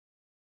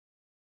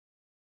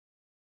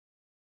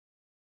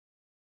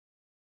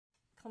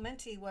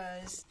Clementi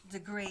was the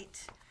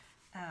great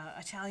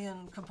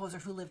Italian composer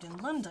who lived in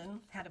London,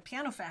 had a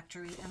piano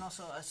factory and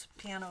also a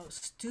piano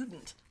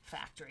student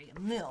factory, a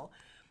mill.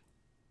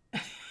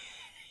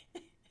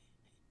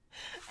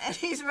 And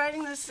he's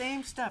writing the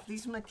same stuff,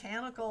 these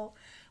mechanical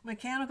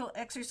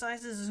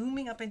exercises,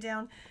 zooming up and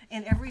down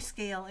in every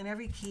scale, in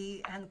every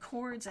key, and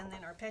chords, and then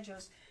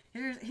arpeggios.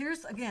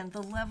 Here's again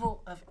the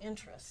level of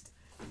interest.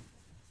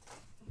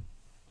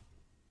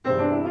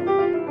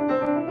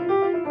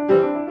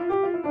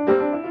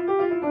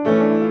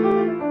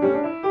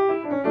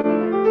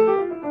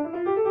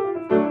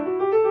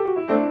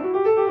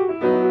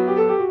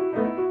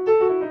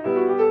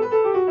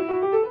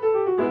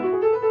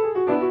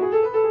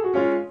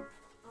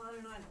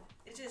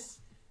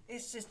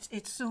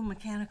 It's so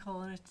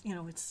mechanical, and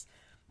it's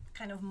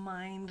kind of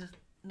mind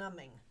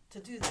numbing to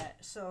do that.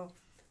 So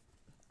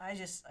I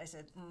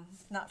said,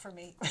 not for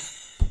me.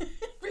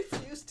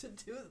 Refused to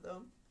do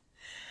them.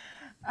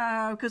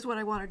 Because what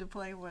I wanted to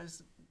play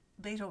was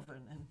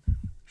Beethoven and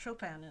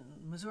Chopin and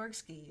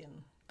Mussorgsky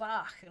and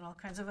Bach and all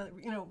kinds of other,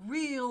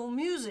 real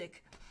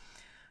music.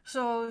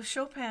 So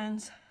Chopin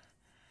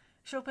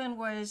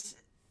was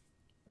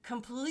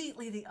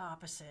completely the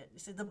opposite. He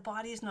said the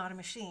body is not a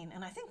machine.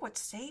 And I think what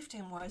saved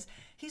him was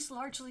he's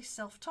largely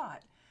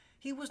self-taught.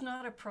 He was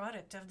not a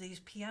product of these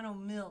piano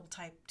mill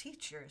type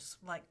teachers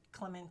like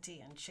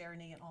Clementi and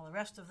Czerny and all the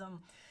rest of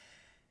them.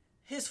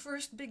 His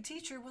first big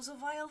teacher was a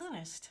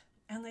violinist,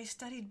 and they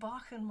studied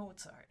Bach and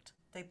Mozart.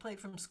 They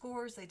played from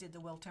scores, they did the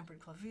well-tempered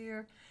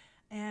clavier,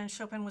 and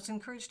Chopin was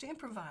encouraged to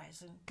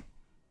improvise and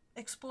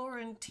explore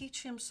and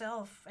teach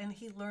himself, and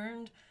he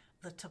learned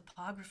the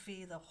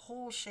topography, the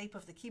whole shape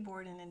of the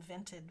keyboard, and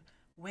invented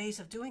ways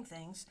of doing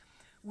things,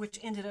 which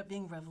ended up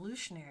being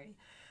revolutionary.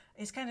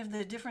 It's kind of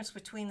the difference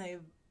between the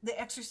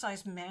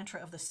exercise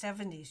mantra of the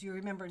 70s. You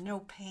remember no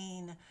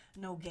pain,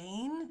 no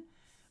gain?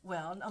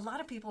 Well, a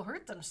lot of people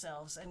hurt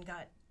themselves and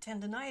got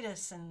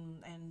tendinitis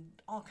and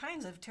all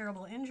kinds of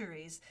terrible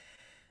injuries.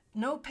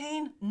 No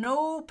pain,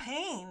 no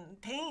pain.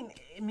 Pain,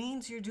 it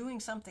means you're doing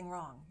something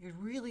wrong. You're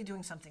really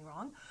doing something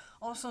wrong.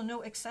 Also,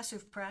 no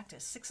excessive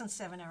practice. 6 and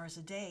 7 hours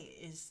a day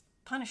is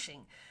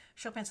punishing.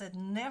 Chopin said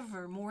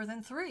never more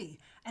than 3,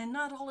 and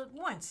not all at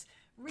once.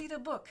 Read a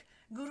book,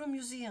 go to a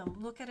museum,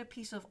 look at a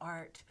piece of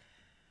art.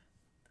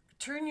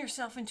 Turn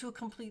yourself into a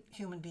complete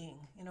human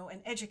being,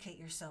 and educate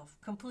yourself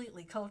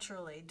completely,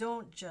 culturally.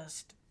 Don't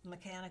just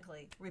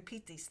mechanically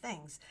repeat these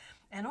things.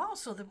 And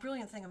also, the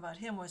brilliant thing about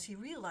him was he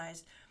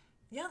realized,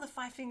 yeah, the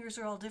 5 fingers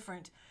are all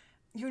different.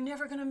 You're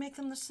never going to make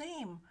them the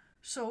same.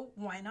 So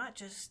why not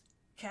just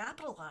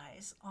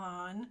capitalize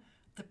on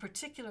the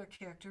particular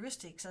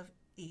characteristics of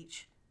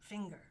each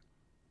finger,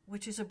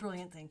 which is a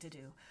brilliant thing to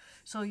do.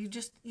 So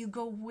you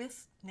go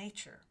with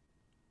nature.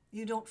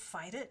 You don't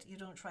fight it. You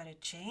don't try to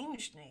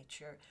change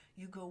nature.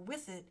 You go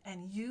with it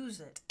and use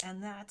it.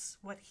 And that's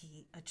what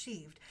he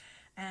achieved.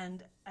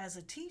 And as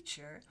a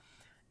teacher,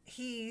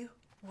 he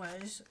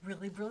was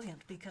really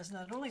brilliant because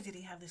not only did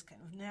he have this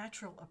kind of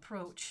natural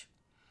approach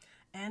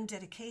and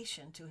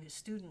dedication to his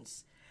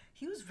students,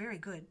 he was very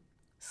good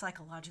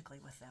psychologically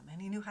with them.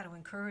 And he knew how to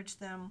encourage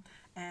them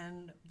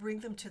and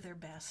bring them to their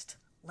best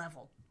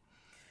level.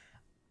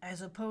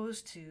 As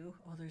opposed to,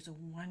 there's a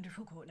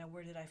wonderful quote. Now,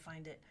 where did I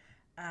find it?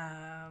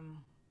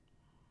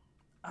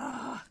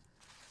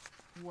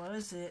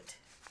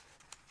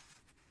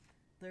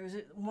 There's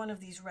one of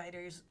these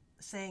writers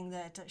saying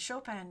that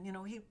Chopin,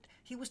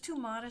 he was too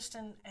modest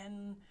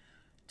and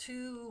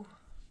too,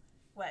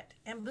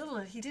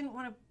 ambivalent. He didn't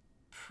want to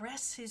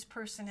press his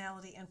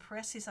personality and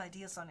press his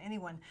ideas on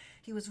anyone.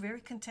 He was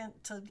very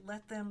content to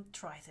let them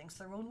try things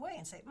their own way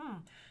and say,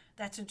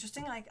 that's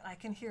interesting. I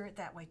can hear it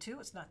that way too.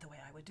 It's not the way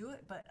I would do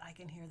it, but I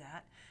can hear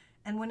that.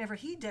 And whenever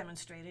he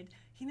demonstrated,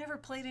 he never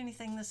played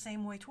anything the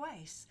same way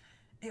twice.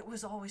 It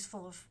was always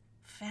full of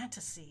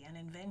fantasy and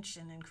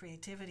invention and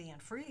creativity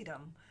and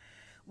freedom.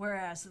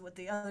 Whereas what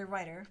the other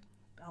writer,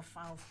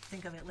 I'll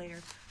think of it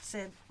later,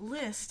 said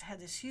Liszt had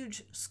this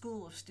huge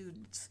school of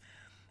students,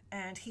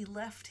 and he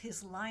left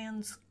his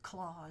lion's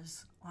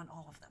claws on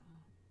all of them.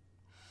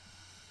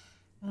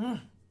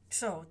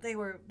 So they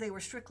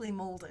were strictly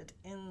molded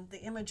in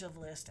the image of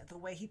Liszt, the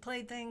way he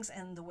played things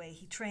and the way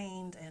he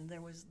trained, and there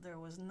was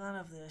none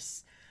of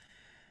this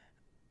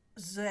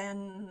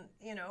Zen,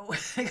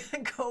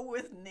 go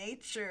with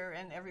nature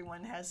and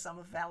everyone has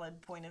some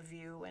valid point of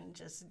view and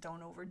just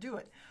don't overdo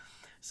it.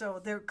 So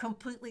they're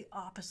completely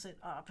opposite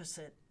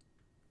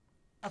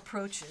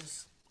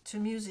approaches to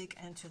music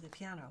and to the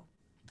piano.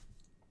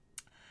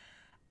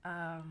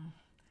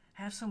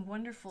 Have some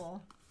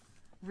wonderful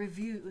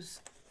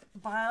reviews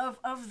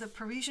of the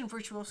Parisian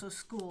virtuoso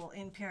school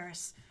in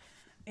Paris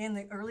in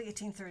the early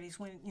 1830s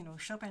when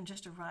Chopin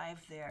just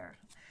arrived there,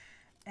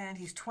 and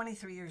he's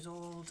 23 years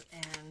old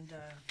and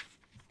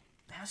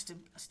has to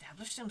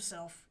establish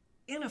himself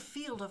in a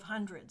field of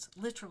hundreds,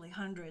 literally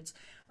hundreds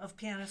of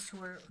pianists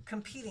who are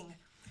competing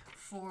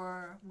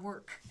for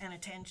work and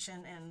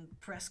attention and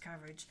press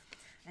coverage.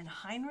 And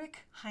Heinrich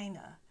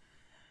Heine,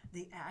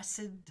 the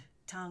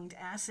acid-tongued,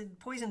 acid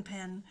poison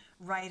pen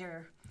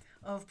writer,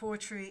 of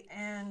poetry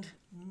and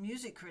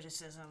music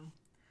criticism,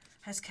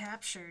 has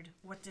captured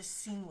what this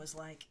scene was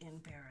like in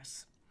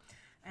Paris.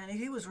 And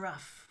he was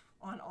rough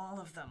on all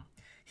of them.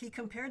 He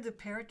compared the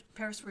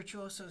Paris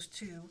virtuosos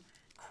to,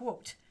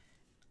 quote,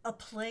 a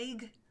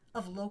plague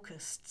of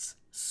locusts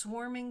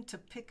swarming to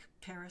pick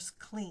Paris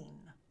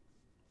clean.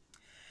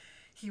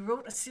 He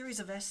wrote a series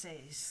of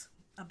essays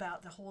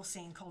about the whole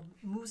scene called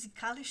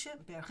Musikalische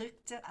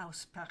Berichte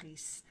aus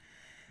Paris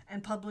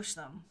and published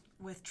them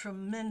with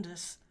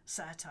tremendous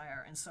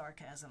satire and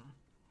sarcasm.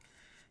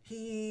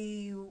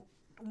 He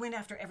went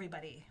after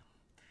everybody.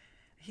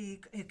 He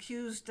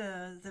accused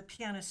the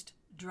pianist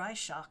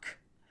Dreischock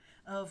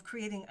of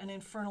creating an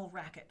infernal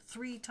racket,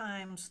 3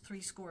 times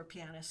 3-score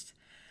pianist.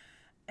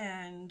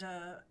 And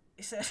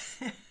he said,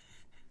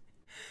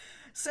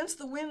 since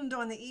the wind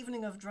on the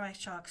evening of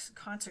Dreischock's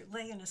concert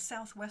lay in a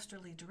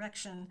southwesterly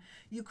direction,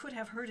 you could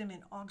have heard him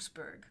in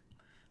Augsburg.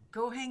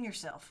 Go hang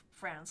yourself,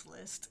 Franz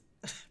Liszt.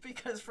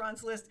 Because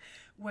Franz Liszt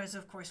was,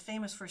 of course,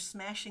 famous for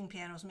smashing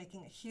pianos,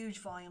 making huge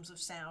volumes of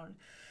sound,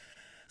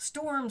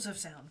 storms of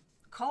sound.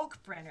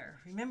 Kalkbrenner,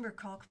 remember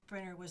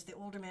Kalkbrenner was the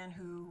older man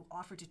who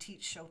offered to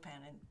teach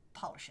Chopin and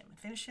polish him and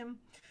finish him?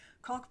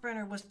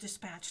 Kalkbrenner was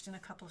dispatched in a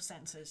couple of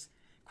sentences.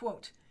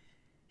 Quote,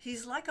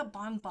 he's like a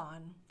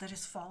bonbon that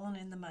has fallen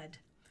in the mud.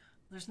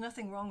 There's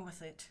nothing wrong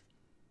with it,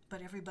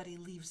 but everybody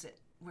leaves it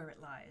where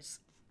it lies.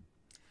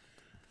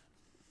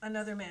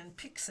 Another man,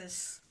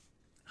 Pixis,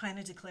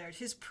 Heine declared,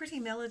 his pretty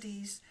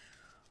melodies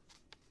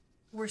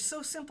were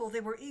so simple they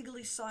were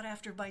eagerly sought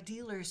after by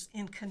dealers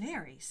in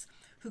canaries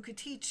who could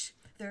teach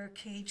their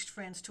caged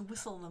friends to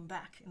whistle them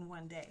back in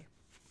one day,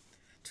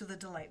 to the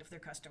delight of their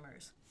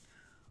customers.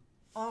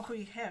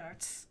 Henri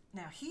Hertz,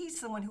 now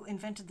he's the one who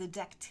invented the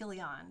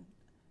dactylion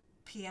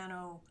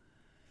piano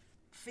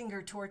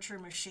finger torture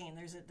machine.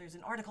 There's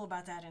an article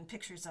about that and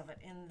pictures of it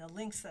in the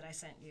links that I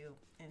sent you.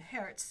 In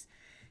Hertz,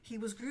 he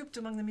was grouped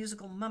among the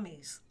musical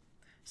mummies,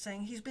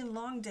 saying he's been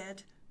long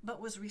dead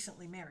but was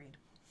recently married.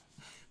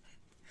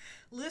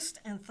 Liszt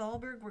and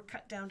Thalberg were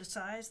cut down to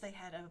size. They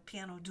had a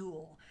piano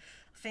duel,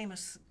 a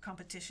famous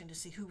competition to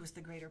see who was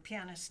the greater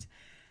pianist,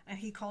 and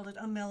he called it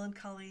a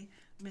melancholy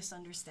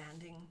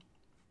misunderstanding.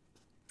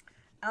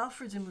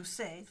 Alfred de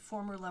Musset,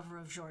 former lover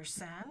of Georges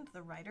Sand,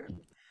 the writer,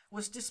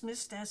 was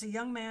dismissed as a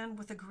young man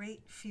with a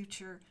great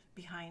future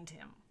behind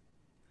him.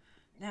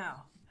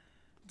 Now,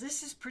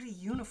 this is pretty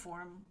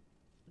uniform,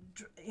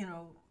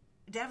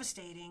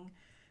 devastating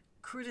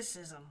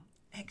criticism,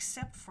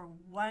 except for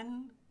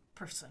one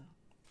person,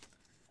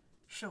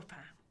 Chopin.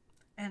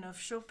 And of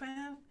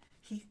Chopin,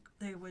 he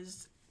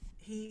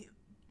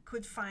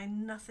could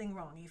find nothing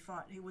wrong. He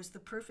thought he was the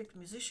perfect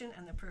musician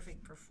and the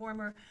perfect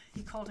performer.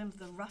 He called him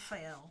the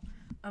Raphael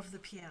of the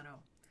piano.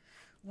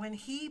 When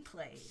he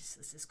plays,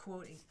 this is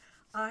quoting,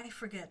 I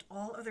forget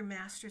all other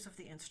masters of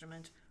the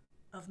instrument,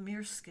 of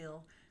mere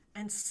skill,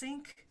 and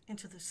sink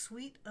into the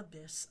sweet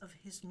abyss of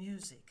his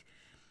music,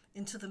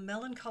 into the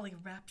melancholy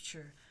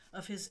rapture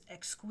of his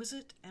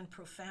exquisite and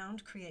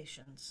profound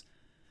creations.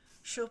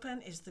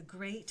 Chopin is the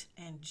great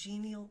and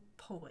genial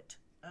poet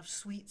of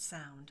sweet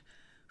sound,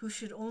 who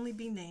should only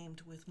be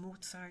named with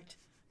Mozart,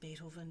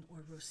 Beethoven,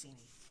 or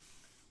Rossini.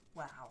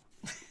 Wow.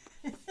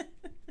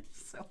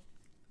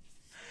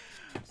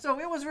 So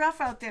it was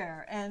rough out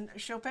there, and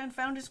Chopin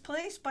found his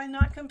place by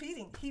not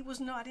competing. He was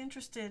not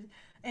interested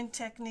in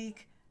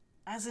technique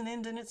as an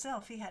end in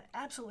itself. He had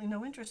absolutely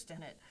no interest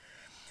in it.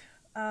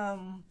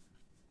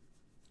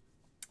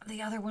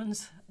 The other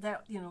ones,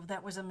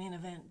 that was a main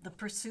event, the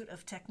pursuit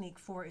of technique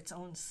for its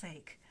own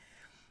sake.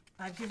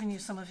 I've given you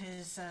some of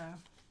his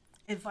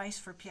advice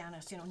for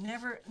pianists.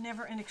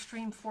 Never an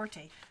extreme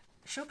forte.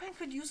 Chopin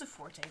could use a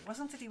forte. It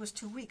wasn't that he was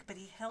too weak, but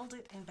he held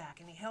it in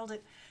back, and he held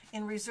it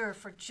in reserve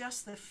for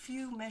just the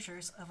few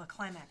measures of a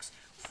climax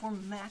for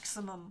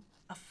maximum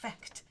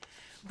effect.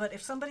 But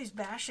if somebody's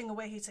bashing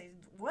away, he'd say,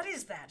 what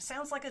is that? It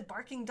sounds like a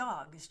barking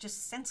dog. It's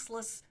just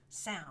senseless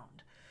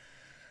sound.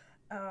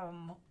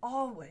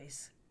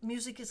 Always,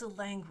 music is a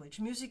language.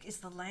 Music is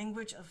the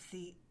language of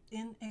the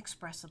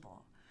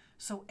inexpressible.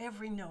 So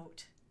every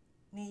note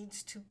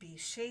needs to be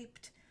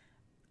shaped,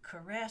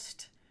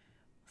 caressed,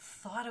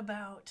 thought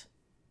about,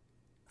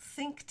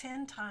 think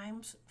 10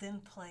 times, then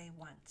play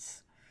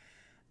once.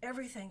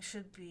 Everything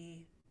should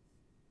be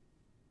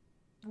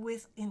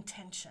with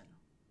intention,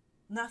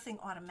 nothing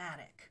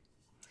automatic.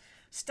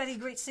 Study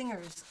great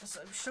singers.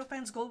 So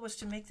Chopin's goal was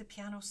to make the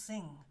piano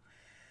sing.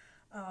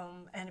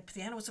 And a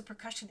piano is a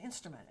percussion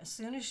instrument. As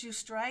soon as you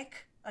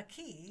strike a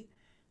key,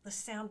 the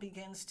sound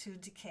begins to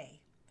decay.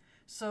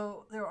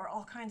 So there are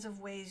all kinds of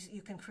ways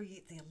you can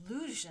create the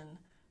illusion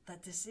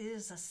that this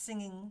is a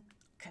singing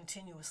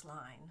continuous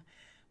line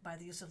by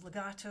the use of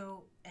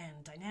legato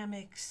and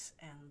dynamics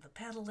and the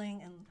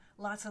pedaling and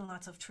lots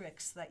of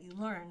tricks that you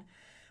learn.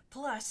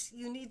 Plus,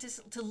 you need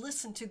to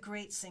listen to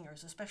great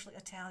singers, especially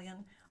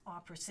Italian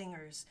opera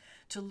singers,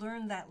 to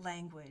learn that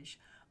language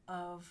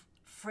of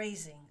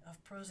phrasing,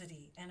 of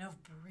prosody, and of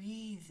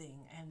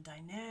breathing and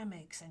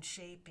dynamics and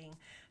shaping,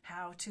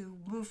 how to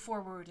move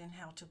forward and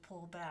how to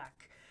pull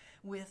back.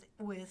 with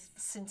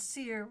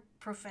sincere,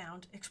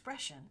 profound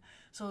expression.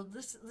 So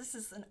this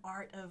is an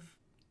art of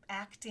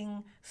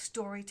acting,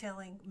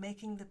 storytelling,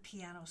 making the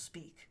piano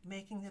speak,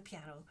 making the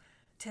piano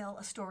tell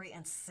a story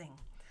and sing.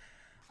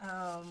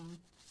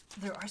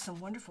 There are some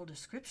wonderful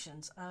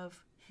descriptions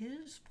of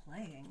his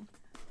playing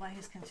by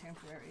his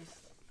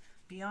contemporaries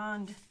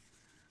beyond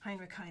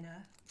Heinrich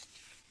Heine.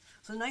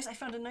 So nice. I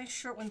found a nice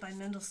short one by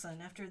Mendelssohn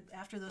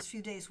after those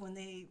few days when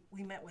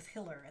we met with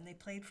Hiller and they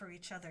played for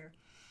each other.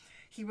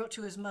 He wrote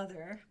to his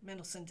mother,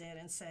 Mendelssohn did,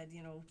 and said,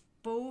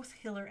 both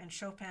Hiller and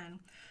Chopin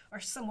are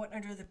somewhat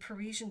under the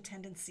Parisian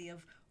tendency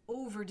of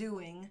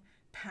overdoing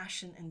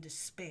passion and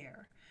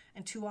despair,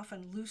 and too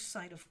often lose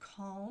sight of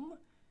calm,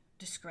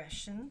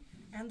 discretion,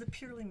 and the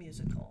purely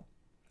musical.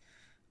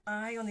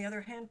 I, on the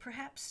other hand,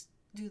 perhaps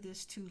do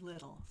this too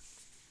little.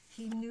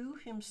 He knew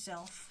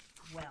himself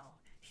well.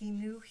 He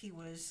knew he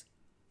was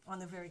on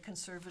the very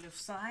conservative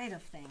side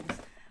of things.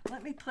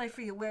 Let me play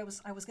for you where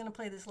I was going to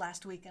play this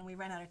last week, and we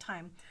ran out of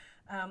time.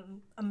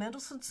 A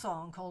Mendelssohn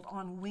song called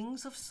On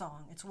Wings of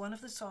Song. It's one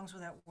of the songs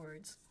without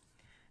words.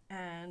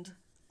 And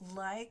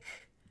like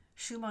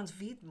Schumann's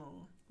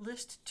Widmung,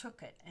 Liszt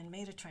took it and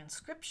made a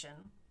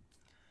transcription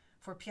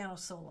for piano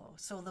solo.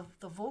 So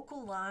the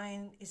vocal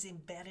line is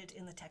embedded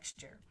in the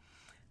texture.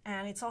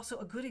 And it's also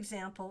a good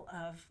example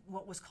of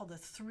what was called the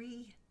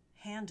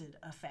three-handed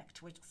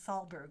effect, which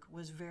Thalberg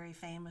was very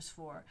famous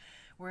for,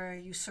 where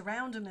you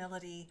surround a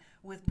melody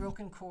with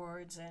broken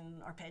chords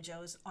and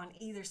arpeggios on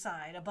either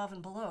side, above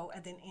and below,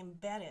 and then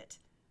embed it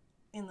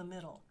in the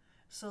middle.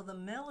 So the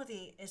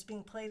melody is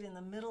being played in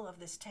the middle of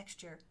this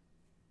texture,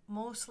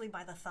 mostly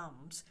by the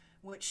thumbs,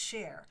 which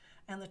share.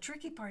 And the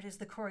tricky part is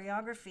the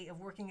choreography of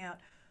working out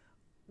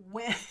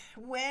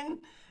when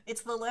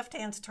it's the left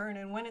hand's turn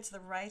and when it's the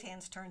right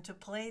hand's turn to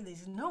play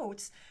these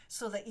notes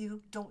so that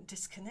you don't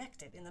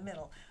disconnect it in the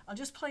middle. I'll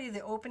just play you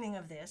the opening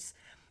of this.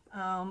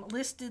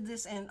 Liszt did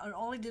this, and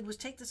all he did was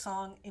take the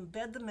song,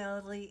 embed the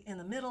melody in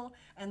the middle,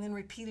 and then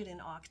repeat it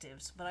in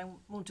octaves. But I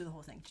won't do the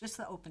whole thing, just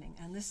the opening.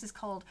 And this is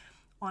called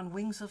On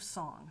Wings of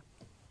Song.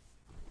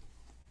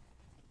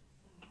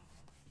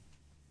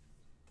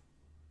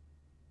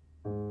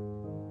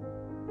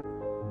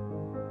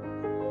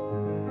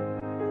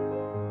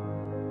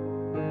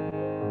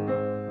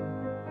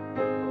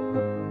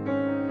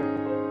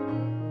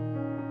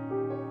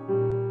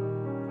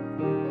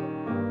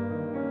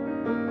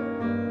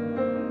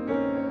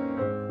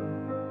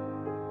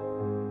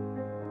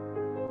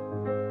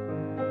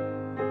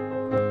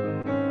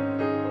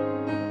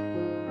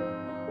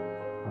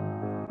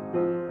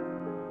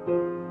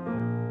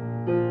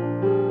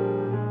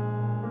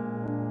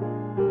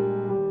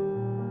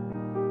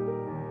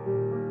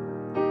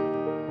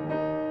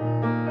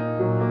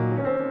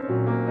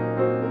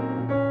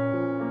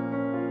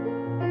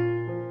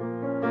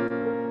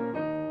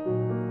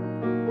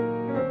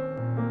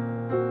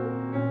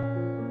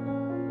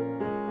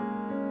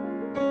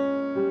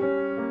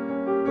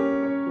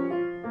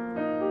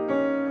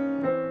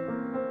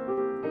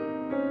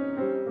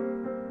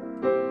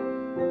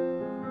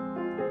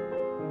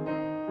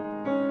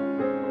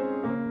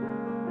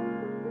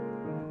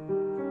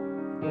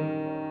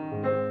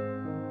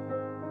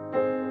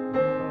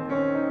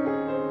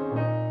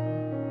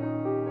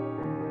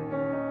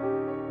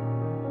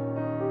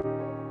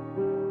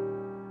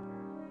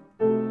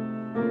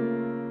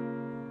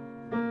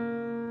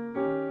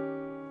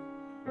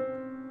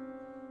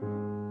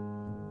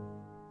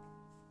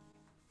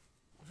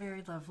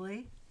 Very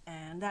lovely,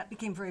 and that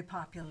became very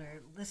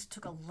popular. Liszt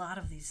took a lot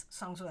of these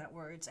songs without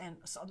words and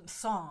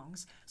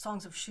songs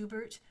of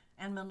Schubert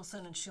and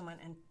Mendelssohn and Schumann,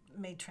 and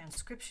made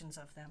transcriptions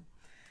of them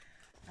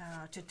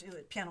to do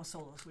piano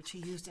solos, which he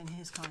used in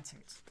his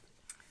concerts.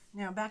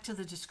 Now back to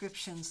the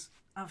descriptions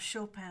of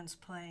Chopin's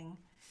playing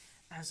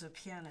as a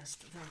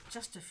pianist.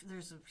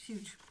 There's a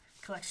huge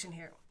collection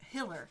here.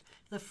 Hiller,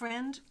 the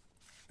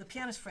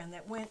pianist friend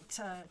that went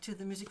to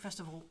the music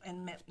festival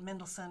and met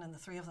Mendelssohn, and the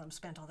three of them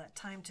spent all that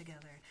time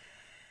together.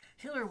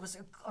 Hiller was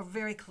a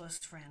very close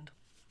friend.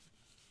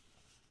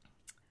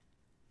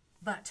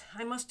 But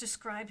I must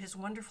describe his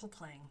wonderful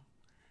playing,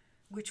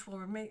 which will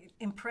remain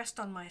impressed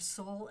on my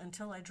soul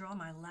until I draw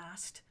my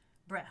last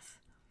breath.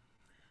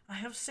 I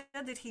have said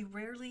that he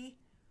rarely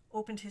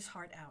opened his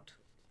heart out,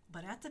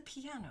 but at the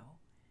piano,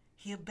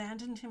 he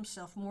abandoned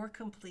himself more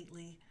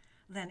completely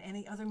than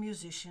any other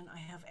musician I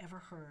have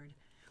ever heard,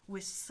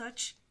 with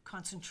such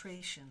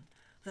concentration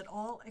that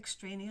all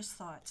extraneous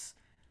thoughts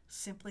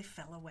simply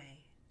fell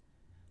away.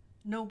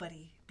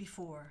 Nobody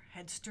before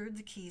had stirred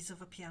the keys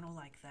of a piano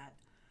like that,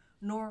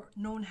 nor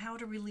known how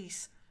to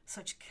release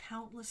such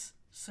countless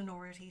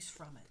sonorities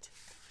from it.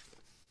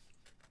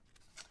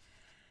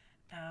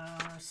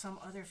 Some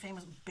other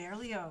famous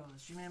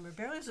Berlioz. Remember,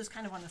 Berlioz is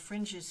kind of on the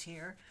fringes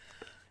here,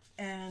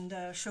 and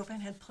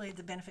Chopin had played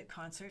the benefit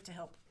concert to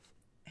help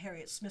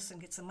Harriet Smithson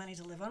get some money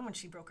to live on when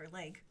she broke her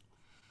leg.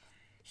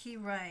 He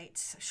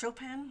writes,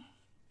 Chopin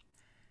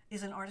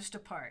is an artist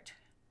apart.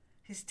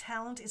 His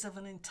talent is of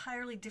an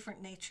entirely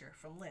different nature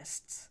from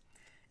Liszt's.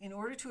 In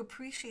order to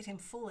appreciate him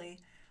fully,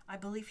 I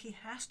believe he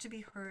has to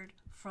be heard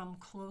from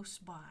close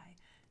by,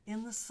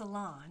 in the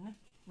salon,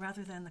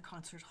 rather than the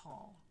concert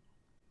hall.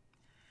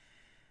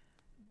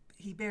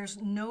 He bears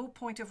no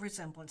point of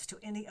resemblance to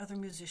any other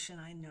musician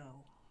I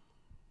know.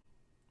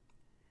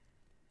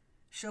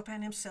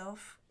 Chopin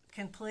himself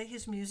can play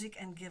his music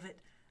and give it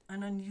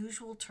an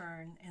unusual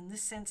turn, in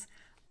this sense,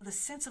 the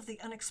sense of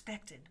the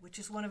unexpected, which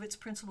is one of its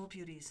principal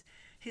beauties.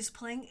 His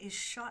playing is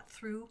shot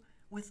through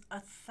with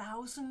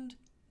 1,000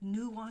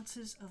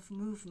 nuances of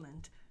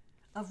movement,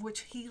 of which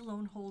he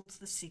alone holds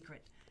the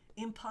secret,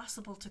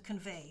 impossible to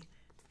convey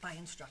by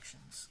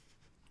instructions.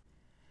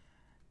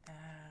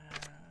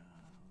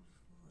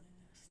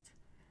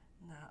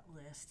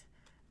 List.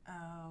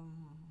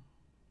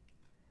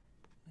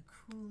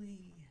 McCooley.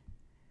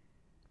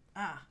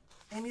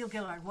 Emile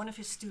Gillard, one of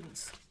his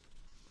students.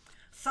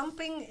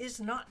 Thumping is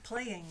not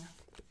playing.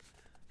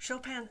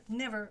 Chopin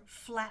never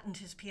flattened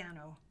his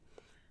piano,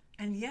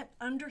 and yet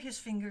under his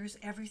fingers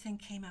everything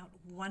came out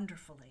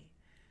wonderfully.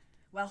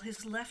 While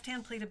his left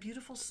hand played a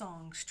beautiful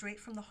song straight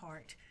from the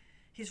heart,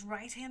 his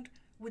right hand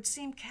would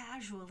seem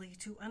casually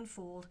to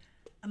unfold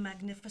a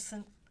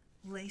magnificent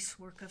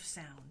lacework of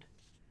sound.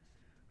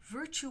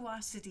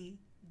 Virtuosity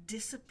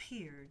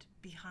disappeared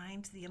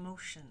behind the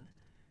emotion.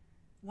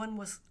 One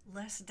was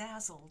less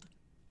dazzled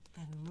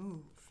than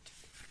moved.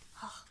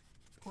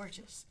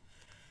 Gorgeous.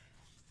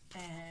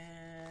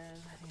 And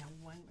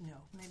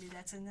maybe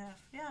that's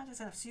enough. Yeah, that's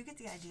enough. So you get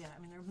the idea. I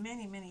mean, there are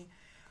many, many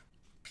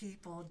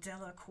people,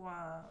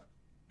 Delacroix,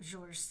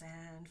 Georges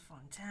Sand,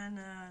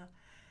 Fontana.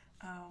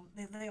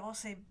 They all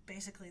say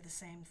basically the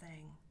same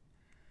thing.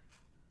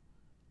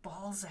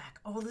 Balzac.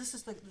 Oh, this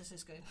is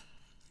good.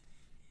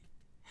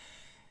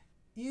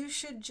 You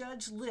should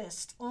judge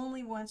Liszt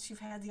only once you've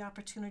had the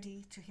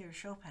opportunity to hear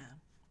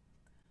Chopin.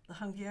 The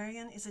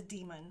Hungarian is a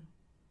demon.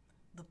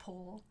 The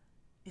Pole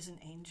is an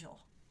angel.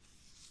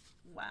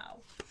 Wow.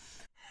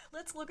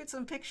 Let's look at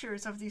some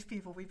pictures of these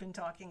people we've been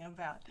talking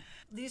about.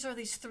 These are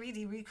these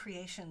 3D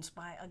recreations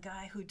by a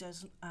guy who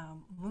does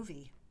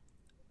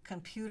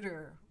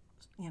computer,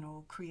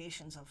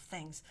 creations of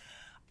things,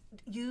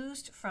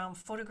 used from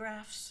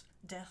photographs,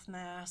 death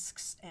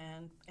masks,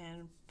 and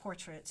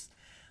portraits.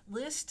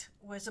 Liszt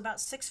was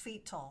about 6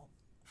 feet tall,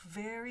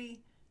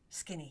 very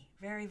skinny,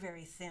 very,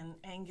 very thin,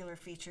 angular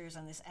features,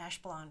 and this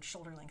ash blonde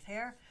shoulder-length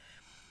hair.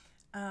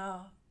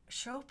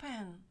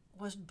 Chopin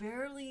was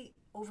barely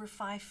over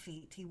 5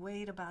 feet. He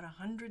weighed about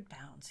 100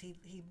 pounds.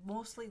 He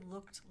mostly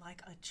looked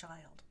like a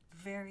child,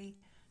 very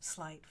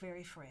slight,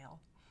 very frail.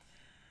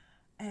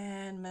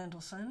 And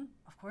Mendelssohn,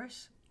 of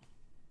course,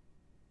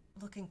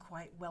 looking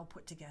quite well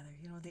put together,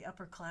 the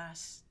upper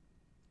class,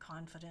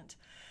 confident.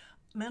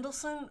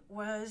 Mendelssohn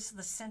was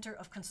the center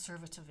of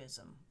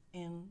conservatism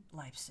in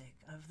Leipzig,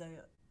 of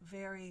the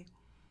very,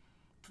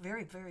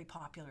 very, very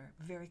popular,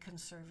 very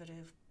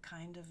conservative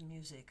kind of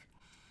music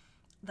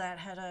that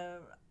had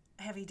a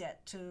heavy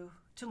debt to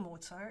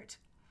Mozart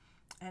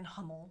and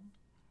Hummel.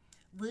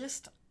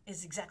 Liszt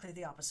is exactly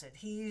the opposite.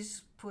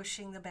 He's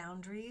pushing the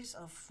boundaries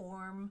of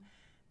form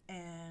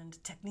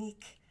and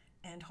technique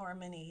and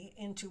harmony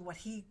into what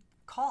he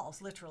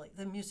calls, literally,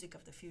 the music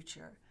of the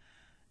future.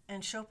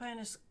 And Chopin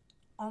is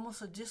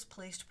almost a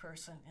displaced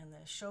person in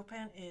this.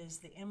 Chopin is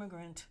the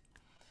immigrant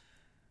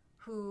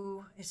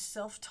who is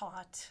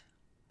self-taught,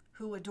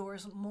 who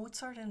adores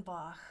Mozart and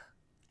Bach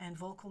and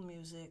vocal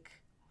music,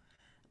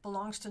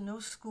 belongs to no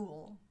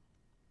school,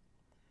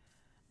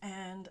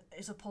 and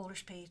is a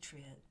Polish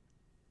patriot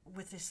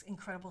with this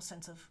incredible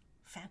sense of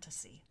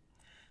fantasy.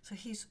 So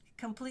he's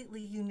completely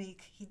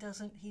unique. He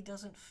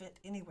doesn't fit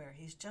anywhere.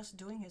 He's just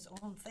doing his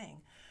own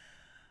thing,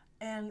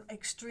 and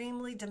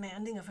extremely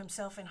demanding of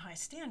himself and high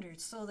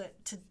standards, so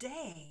that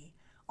today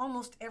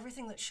almost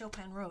everything that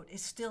Chopin wrote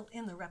is still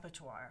in the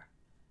repertoire,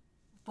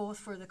 both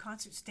for the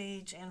concert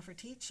stage and for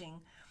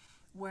teaching,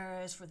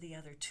 whereas for the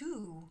other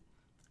two,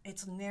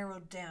 it's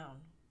narrowed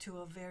down to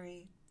a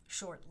very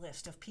short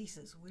list of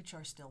pieces which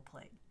are still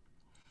played.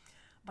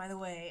 By the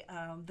way,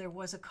 there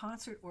was a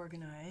concert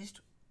organized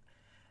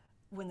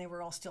when they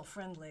were all still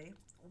friendly,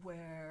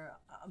 where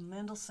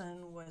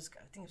Mendelssohn was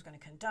going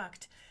to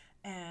conduct,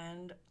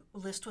 and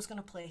Liszt was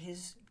going to play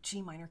his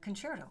G minor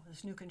concerto,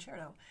 this new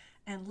concerto,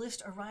 and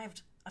Liszt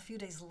arrived a few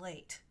days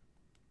late.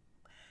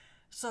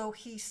 So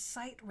he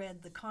sight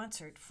read the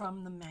concert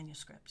from the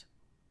manuscript.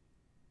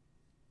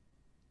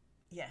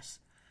 Yes.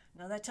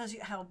 Now that tells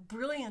you how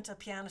brilliant a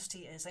pianist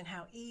he is and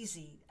how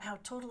easy, how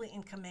totally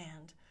in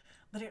command.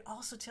 But it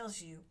also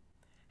tells you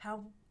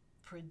how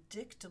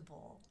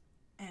predictable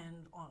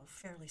and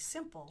fairly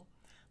simple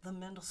the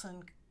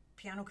Mendelssohn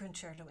piano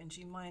concerto in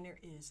G minor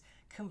is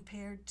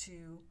compared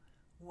to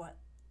what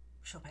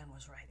Chopin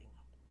was writing.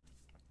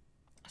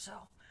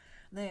 So,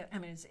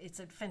 it's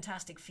a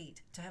fantastic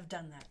feat to have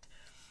done that.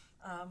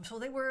 So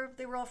they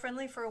were all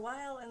friendly for a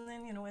while, and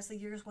then as the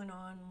years went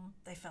on,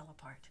 they fell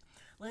apart.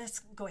 Let's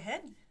go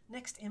ahead.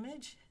 Next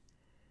image.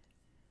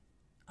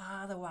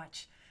 The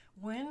watch.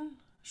 When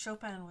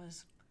Chopin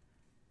was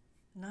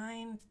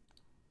 9,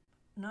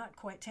 not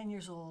quite 10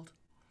 years old,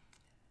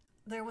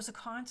 there was a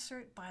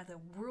concert by the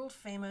world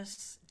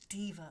famous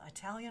diva,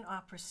 Italian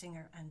opera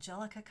singer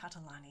Angelica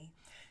Catalani.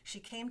 She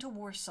came to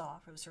Warsaw.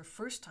 It was her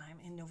first time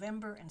in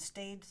November and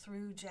stayed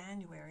through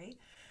January.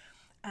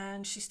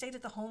 And she stayed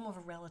at the home of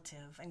a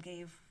relative and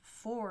gave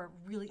 4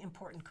 really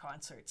important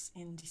concerts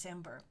in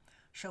December.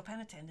 Chopin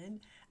attended,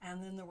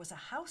 and then there was a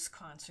house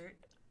concert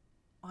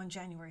on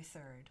January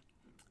 3rd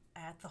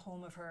at the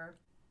home of her,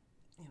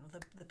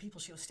 the people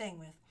she was staying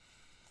with.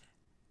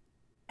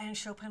 And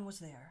Chopin was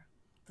there,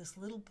 this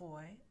little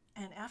boy,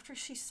 and after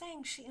she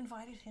sang, she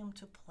invited him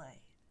to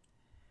play.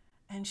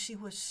 And she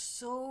was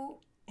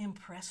so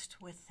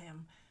impressed with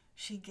him,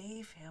 she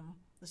gave him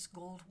this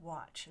gold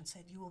watch and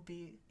said, you will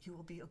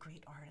be a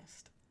great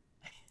artist.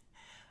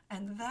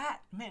 And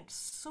that meant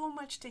so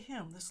much to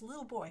him, this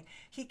little boy.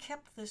 He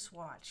kept this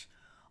watch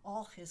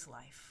all his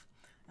life.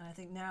 And I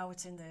think now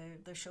it's in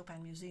the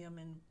Chopin Museum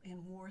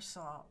in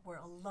Warsaw, where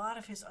a lot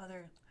of his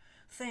other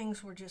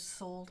things were just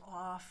sold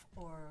off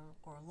or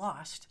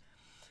lost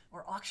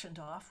or auctioned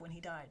off when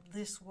he died.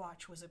 This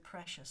watch was a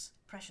precious,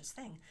 precious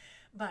thing.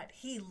 But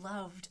he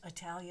loved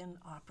Italian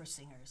opera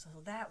singers. So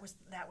that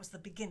was the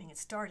beginning. It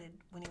started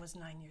when he was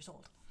 9 years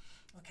old.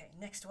 Okay,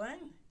 next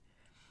one.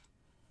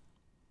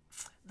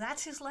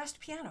 That's his last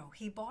piano.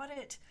 He bought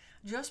it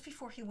just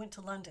before he went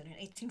to London in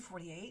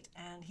 1848,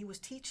 and he was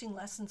teaching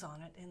lessons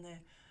on it in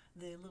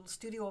the little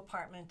studio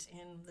apartment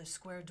in the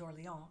Square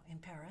d'Orléans in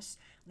Paris.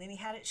 And then he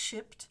had it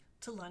shipped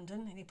to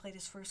London, and he played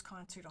his first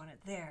concert on it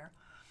there.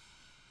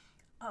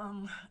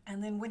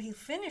 And then when he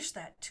finished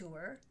that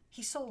tour,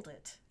 he sold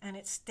it, and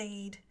it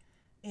stayed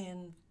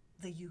in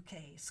the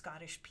UK,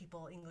 Scottish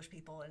people, English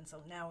people, and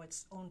so now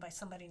it's owned by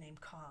somebody named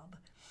Cobb.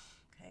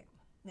 Okay,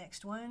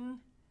 next one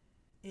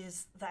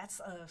that's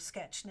a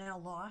sketch now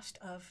lost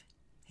of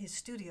his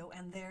studio,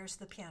 and there's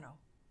the piano,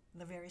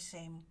 the very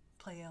same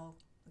Pleyel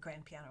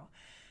grand piano.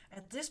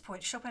 At this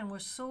point, Chopin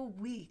was so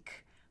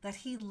weak that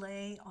he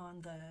lay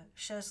on the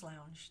chaise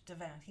lounge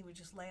divan. He would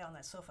just lay on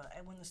that sofa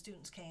and when the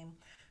students came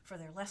for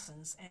their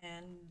lessons,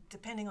 and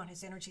depending on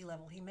his energy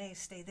level, he may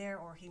stay there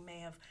or he may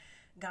have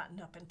gotten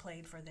up and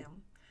played for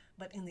them.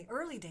 But in the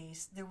early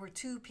days, there were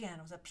 2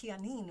 pianos, a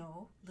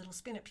pianino, little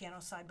spinet piano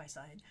side by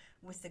side,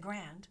 with the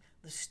grand.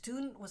 The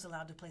student was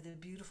allowed to play the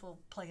beautiful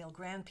Pleyel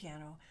grand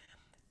piano,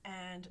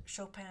 and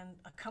Chopin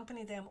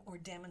accompanied them or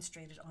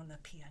demonstrated on the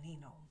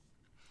pianino.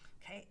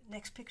 Okay,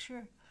 next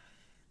picture.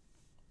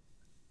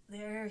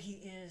 There he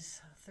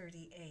is,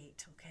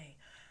 38, okay.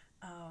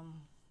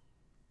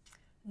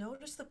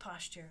 Notice the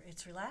posture.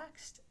 It's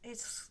relaxed.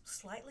 It's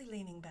slightly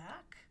leaning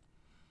back,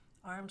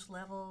 arms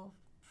level,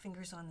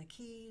 fingers on the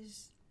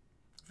keys,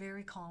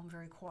 very calm,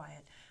 very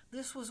quiet.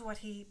 This was what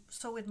he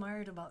so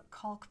admired about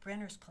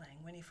Kalkbrenner's playing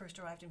when he first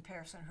arrived in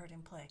Paris and heard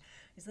him play,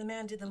 is the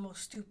man did the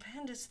most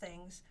stupendous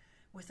things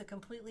with a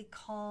completely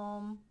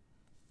calm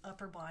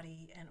upper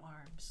body and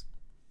arms.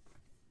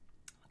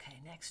 Okay,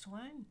 next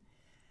one.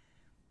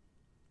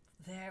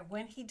 There,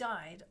 when he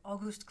died,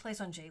 Auguste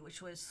Clézonge,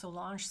 which was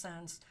Solange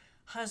Sand's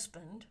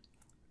husband,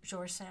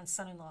 Georges Sand's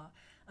son-in-law,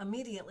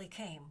 immediately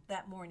came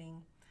that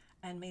morning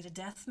and made a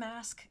death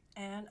mask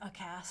and a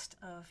cast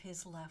of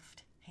his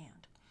left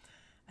hand.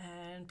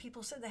 And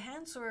people said the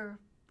hands were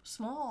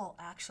small,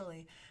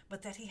 actually,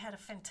 but that he had a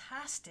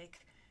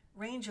fantastic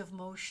range of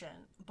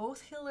motion.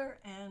 Both Hiller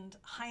and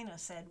Heine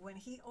said when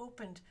he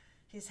opened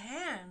his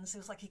hands, it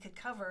was like he could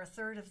cover a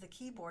third of the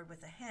keyboard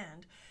with a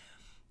hand.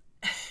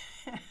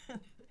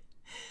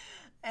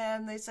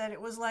 And they said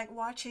it was like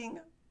watching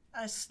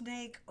a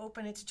snake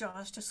open its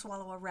jaws to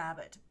swallow a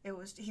rabbit.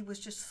 He was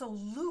just so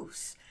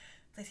loose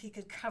that he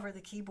could cover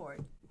the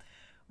keyboard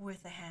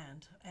with the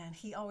hand. And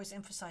he always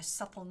emphasized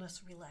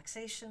suppleness,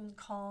 relaxation,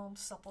 calm,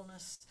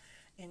 suppleness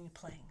in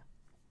playing.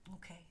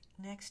 Okay,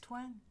 next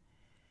one.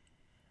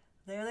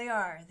 There they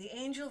are, the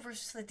angel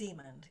versus the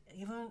demon.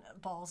 Even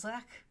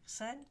Balzac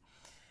said,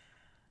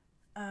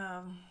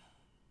 yeah,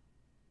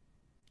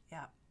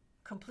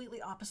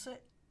 completely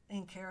opposite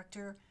in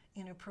character,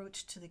 in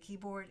approach to the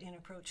keyboard, in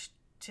approach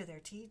to their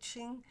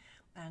teaching,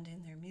 and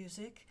in their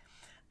music.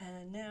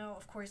 And now,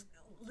 of course,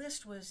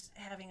 Liszt was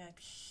having a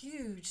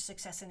huge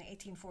success in the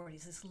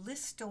 1840s. This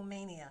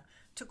Listomania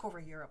took over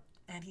Europe,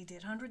 and he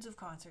did hundreds of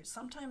concerts,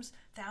 sometimes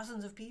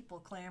thousands of people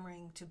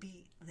clamoring to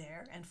be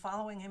there and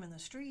following him in the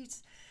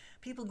streets,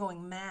 people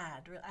going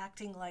mad,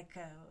 acting like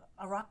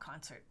a rock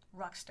concert,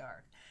 rock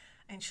star.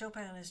 And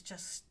Chopin is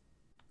just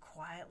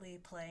quietly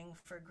playing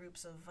for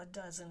groups of a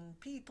dozen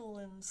people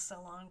in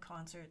salon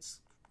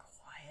concerts,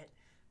 quiet,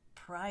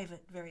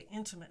 private, very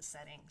intimate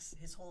settings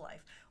his whole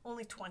life.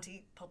 Only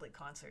 20 public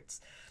concerts.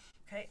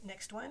 Okay,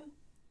 next one.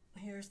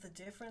 Here's the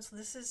difference.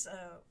 This is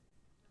an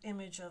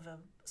image of a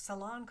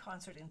salon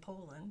concert in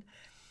Poland.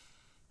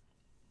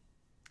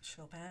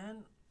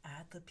 Chopin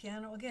at the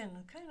piano, again,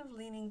 kind of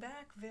leaning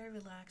back, very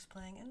relaxed,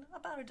 playing, and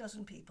about a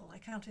dozen people. I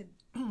counted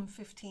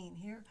 15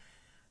 here.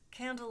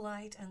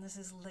 Candlelight, and this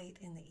is late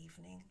in the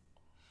evening.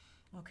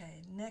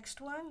 Okay, next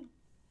one.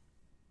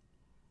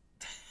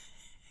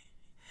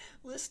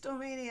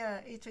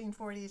 Listomania,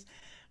 1840s.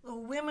 The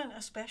women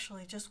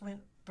especially just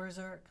went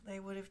berserk. They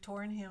would have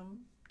torn him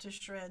to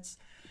shreds.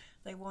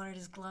 They wanted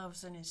his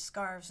gloves and his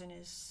scarves and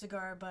his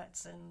cigar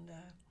butts, and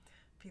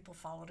people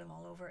followed him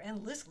all over.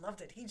 And Liszt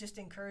loved it. He just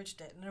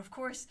encouraged it. And of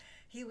course,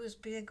 he was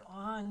big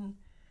on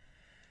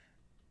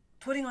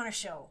putting on a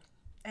show.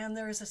 And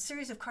there is a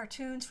series of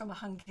cartoons from a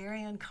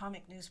Hungarian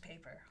comic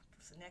newspaper.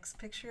 It's the next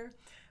picture,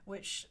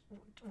 which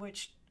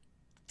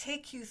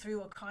take you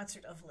through a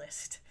concert of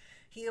Liszt.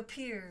 He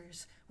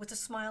appears with a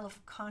smile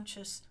of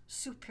conscious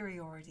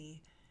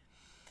superiority.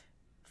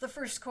 The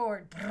first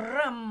chord,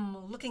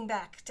 brum, looking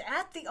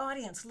at the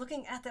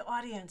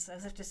audience,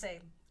 as if to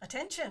say,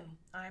 attention,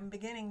 I'm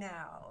beginning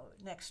now.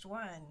 Next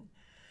one.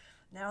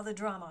 Now the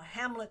drama,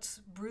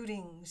 Hamlet's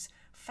broodings,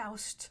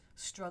 Faust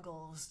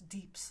struggles,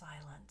 deep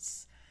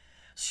silence.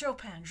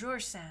 Chopin,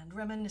 Georges Sand,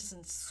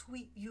 reminiscence,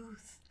 sweet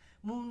youth,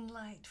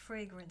 moonlight,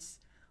 fragrance,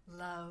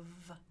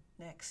 love.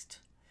 Next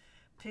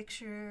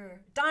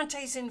picture,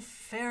 Dante's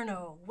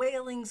Inferno,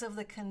 wailings of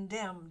the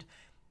condemned,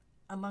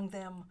 among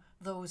them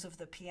those of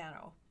the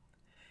piano.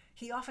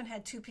 He often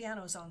had two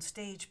pianos on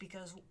stage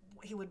because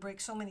he would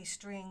break so many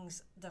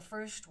strings, the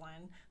first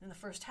one, in the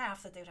first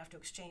half, that they would have to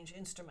exchange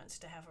instruments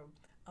to have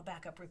a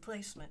backup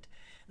replacement.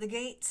 The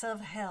Gates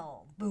of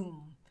Hell,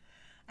 boom.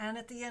 And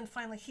at the end,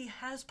 finally, he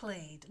has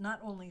played not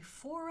only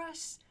for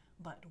us,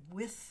 but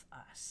with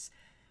us.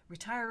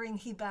 Retiring,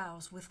 he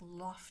bows with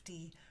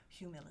lofty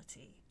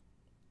humility.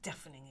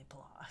 Deafening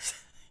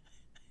applause.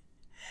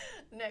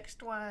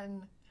 Next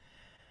one.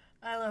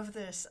 I love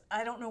this.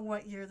 I don't know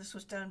what year this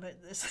was done,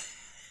 but this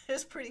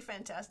is pretty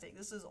fantastic.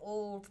 This is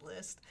old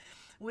Liszt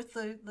with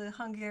the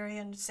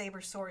Hungarian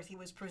saber sword he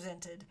was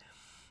presented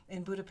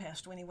in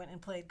Budapest when he went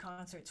and played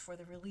concerts for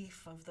the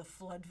relief of the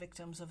flood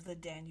victims of the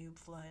Danube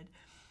flood,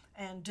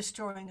 and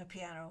destroying a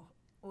piano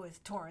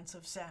with torrents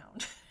of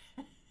sound.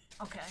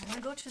 Okay, I'm going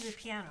to go to the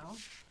piano.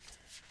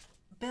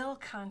 Bel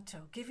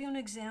canto. Give you an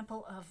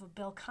example of a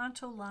bel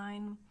canto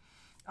line,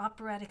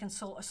 operatic and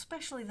solo,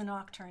 especially the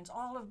nocturnes.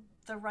 All of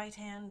the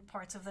right-hand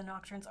parts of the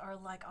nocturnes are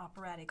like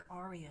operatic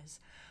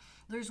arias.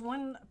 There's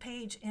one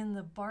page in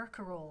the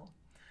Barcarolle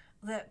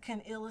that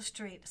can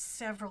illustrate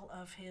several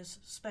of his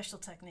special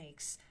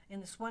techniques. In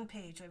this one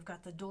page, I've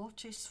got the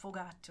dolce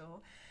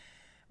sfogato,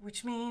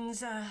 which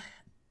means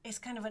it's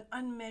kind of an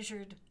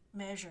unmeasured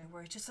measure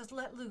where it just says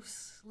let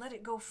loose, let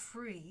it go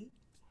free.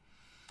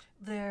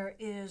 There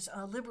is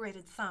a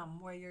liberated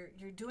thumb where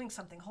you're doing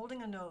something,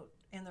 holding a note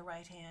in the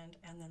right hand,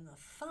 and then the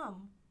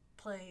thumb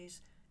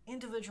plays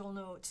individual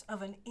notes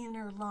of an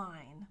inner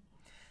line.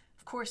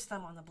 Of course,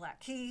 thumb on the black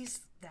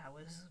keys, that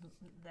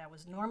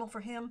was normal for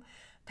him.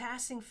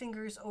 Passing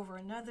fingers over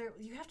another.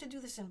 You have to do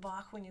this in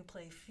Bach when you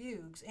play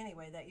fugues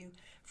anyway, that you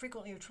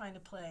frequently are trying to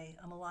play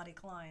a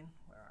melodic line.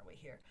 Where are we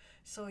here?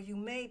 So you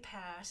may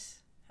pass,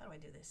 how do I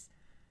do this?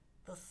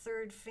 The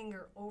third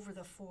finger over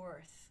the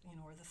fourth,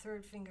 or the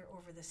third finger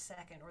over the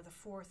second, or the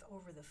fourth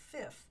over the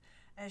fifth,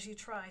 as you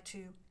try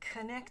to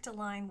connect a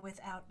line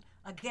without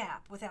a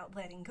gap, without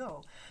letting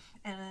go.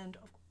 And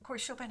of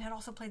course, Chopin had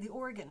also played the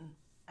organ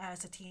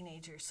as a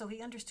teenager, so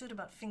he understood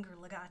about finger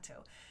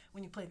legato.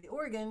 When you play the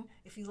organ,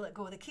 if you let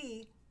go of the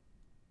key,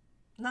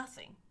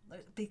 nothing,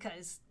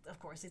 because of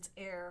course it's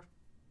air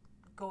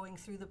going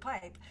through the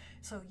pipe.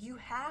 So you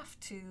have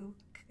to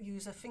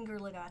use a finger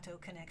legato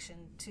connection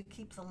to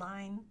keep the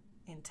line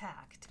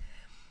intact.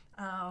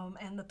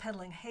 And the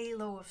pedaling,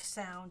 halo of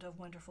sound of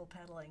wonderful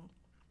pedaling.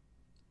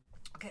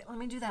 Okay, let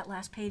me do that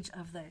last page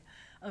of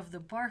the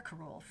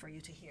Barcarolle for you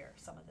to hear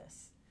some of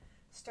this.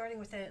 Starting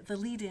with the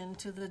lead-in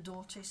to the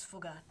dolce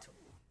sfogato.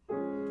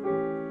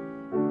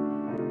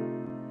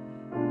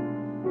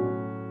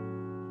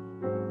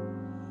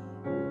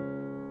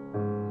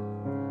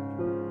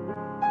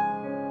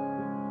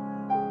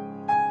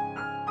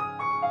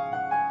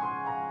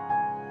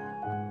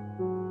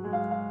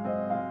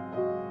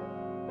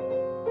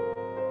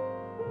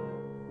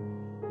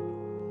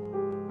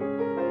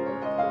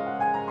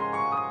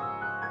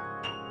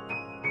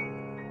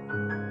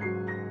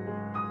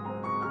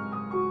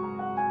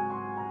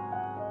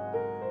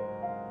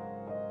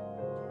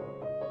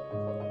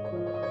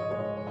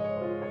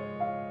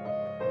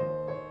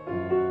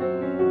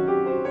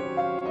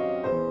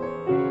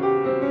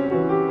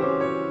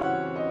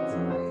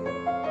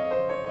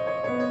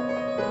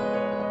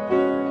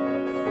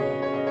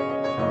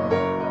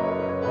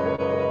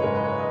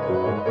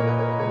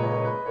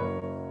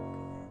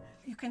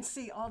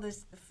 See all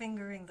this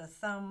fingering, the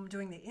thumb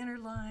doing the inner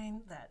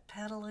line, that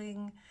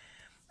pedaling,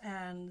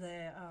 and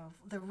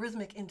the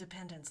rhythmic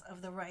independence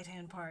of the right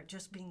hand part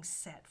just being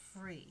set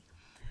free.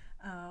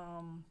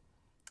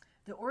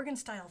 The organ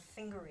style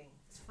fingering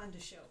is fun to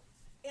show.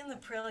 In the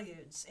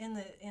preludes, in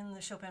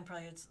the Chopin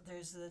preludes,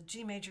 there's the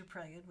G major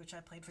prelude, which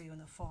I played for you in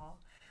the fall,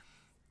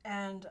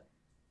 and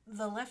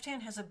the left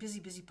hand has a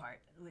busy part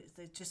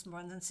that just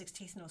runs in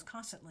 16th notes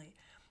constantly.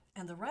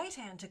 And the right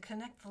hand, to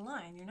connect the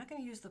line, you're not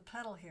going to use the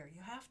pedal here.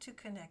 You have to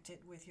connect it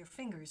with your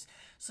fingers.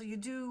 So you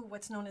do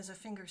what's known as a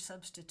finger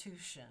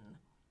substitution,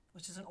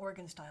 which is an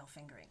organ-style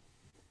fingering.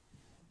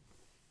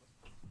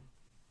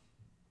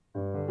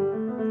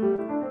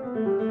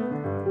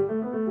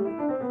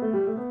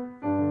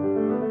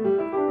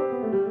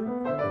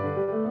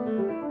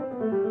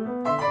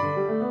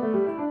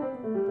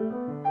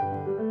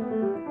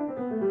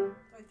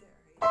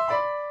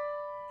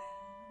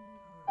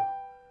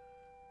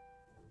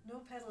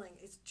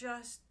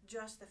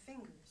 just the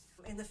fingers.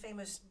 In the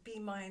famous B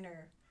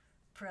minor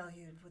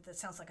prelude that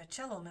sounds like a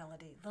cello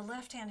melody, the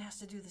left hand has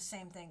to do the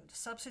same thing,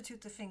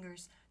 substitute the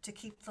fingers to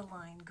keep the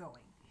line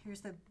going.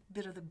 Here's the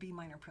bit of the B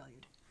minor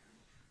prelude.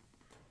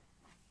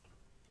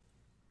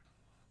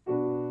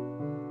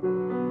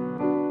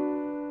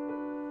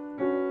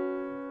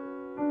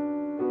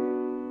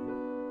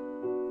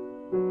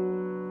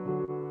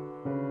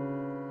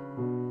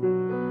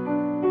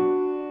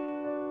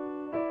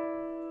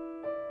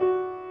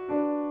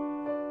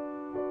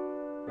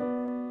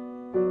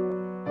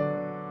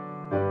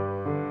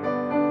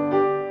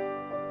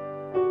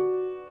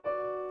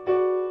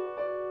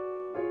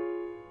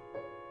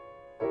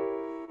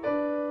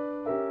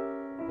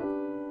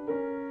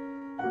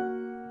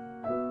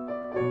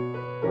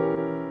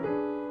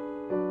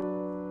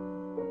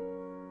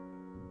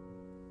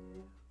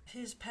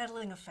 His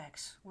pedaling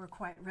effects were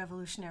quite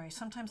revolutionary.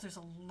 Sometimes there's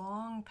a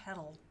long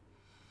pedal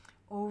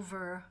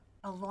over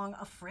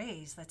a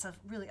phrase that's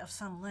really of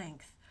some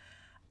length.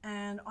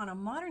 And on a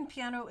modern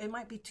piano, it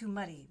might be too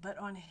muddy, but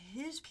on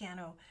his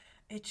piano,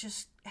 it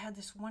just had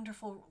this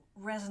wonderful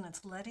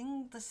resonance,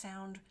 letting the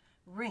sound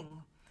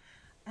ring.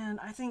 And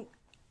I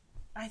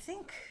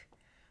think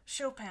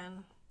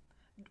Chopin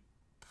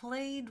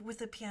played with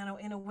the piano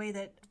in a way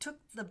that took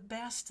the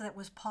best that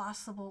was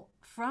possible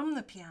from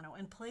the piano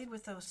and played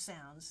with those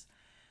sounds,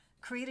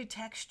 created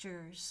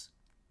textures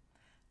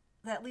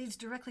that leads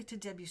directly to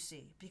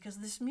Debussy, because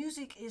this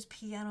music is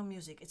piano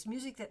music. It's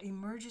music that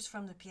emerges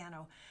from the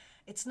piano.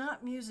 It's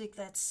not music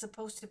that's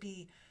supposed to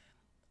be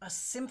a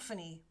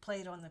symphony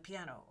played on the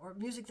piano or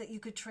music that you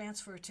could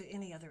transfer to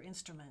any other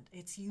instrument.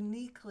 It's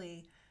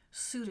uniquely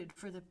suited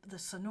for the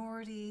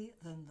sonority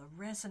and the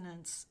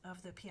resonance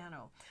of the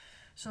piano.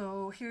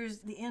 So here's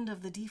the end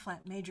of the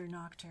D-flat major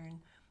nocturne,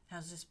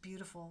 has this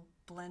beautiful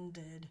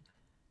blended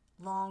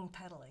long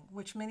pedaling,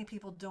 which many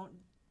people don't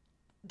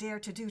dare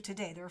to do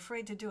today. They're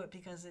afraid to do it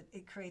because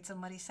it creates a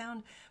muddy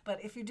sound.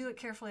 But if you do it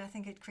carefully, I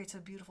think it creates a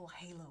beautiful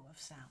halo of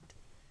sound.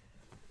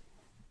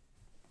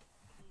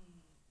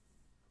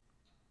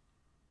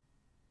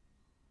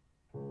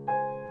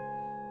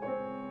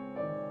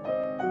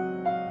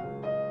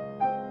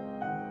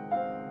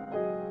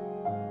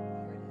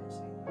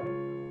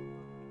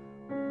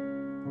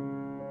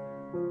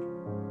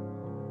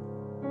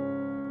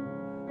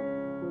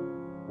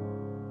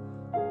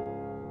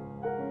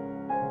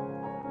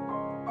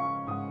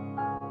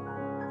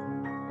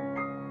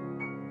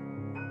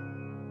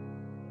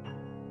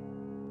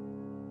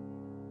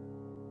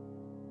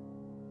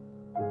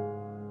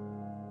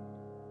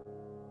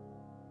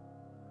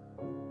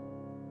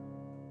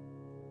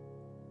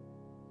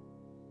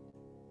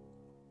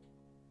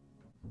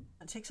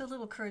 It takes a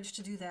little courage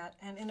to do that,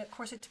 and of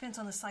course it depends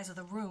on the size of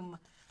the room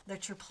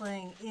that you're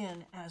playing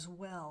in as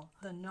well.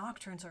 The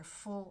nocturnes are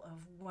full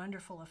of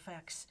wonderful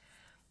effects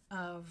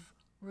of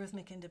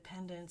rhythmic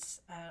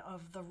independence,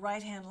 of the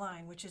right-hand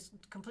line, which is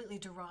completely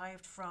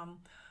derived from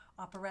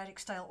operatic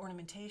style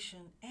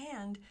ornamentation,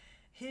 and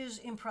his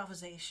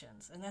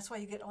improvisations. And that's why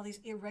you get all these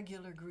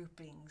irregular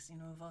groupings,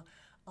 of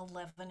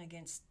 11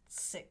 against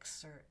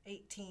 6 or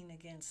 18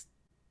 against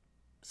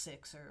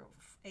 6 or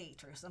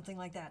 8 or something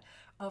like that,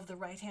 of the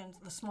right hand,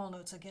 the small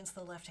notes against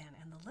the left hand.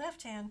 And the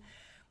left hand,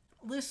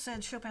 Liz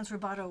said Chopin's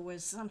rubato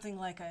was something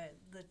like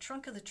the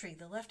trunk of the tree.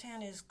 The left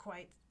hand is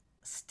quite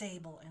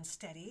stable and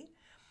steady,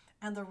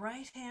 and the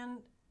right hand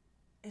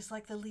is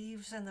like the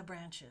leaves and the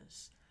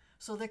branches.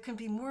 So there can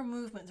be more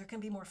movement, there can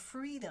be more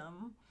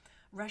freedom,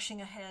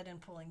 rushing ahead and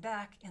pulling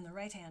back in the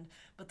right hand,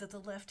 but that the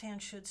left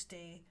hand should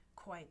stay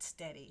quite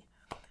steady.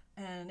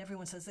 And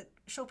everyone says that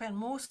Chopin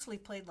mostly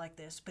played like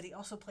this, but he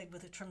also played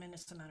with a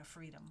tremendous amount of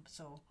freedom.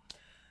 So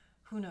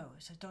who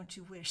knows? Don't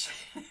you wish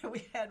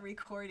we had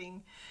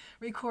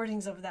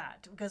recordings of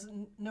that? Because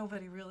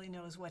nobody really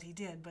knows what he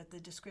did, but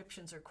the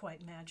descriptions are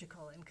quite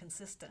magical and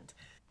consistent.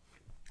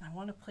 I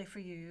want to play for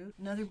you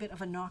another bit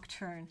of a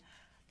nocturne.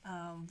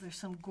 There's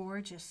some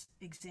gorgeous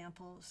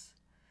examples.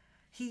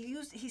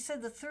 He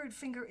said the third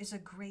finger is a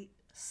great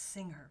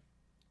singer.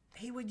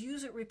 He would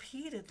use it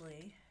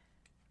repeatedly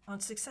on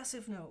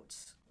successive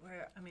notes,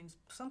 where,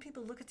 some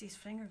people look at these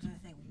fingers and they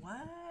think,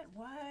 what?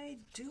 Why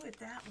do it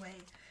that way?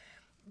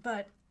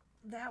 But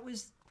that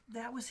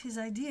was his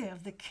idea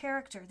of the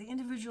character, the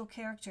individual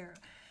character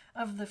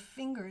of the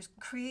fingers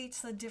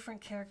creates the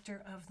different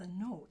character of the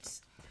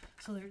notes.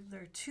 So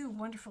there are two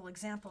wonderful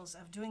examples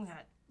of doing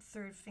that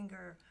third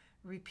finger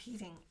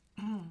repeating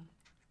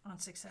on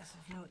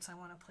successive notes I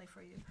want to play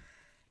for you.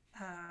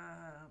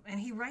 And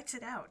he writes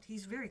it out.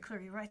 He's very clear.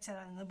 He writes it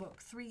out in the book,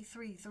 3,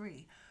 3,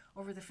 3,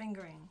 over the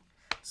fingering.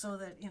 So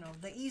that,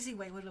 the easy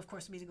way would, of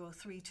course, be to go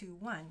 3, 2,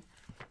 1.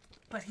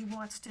 But he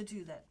wants to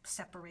do that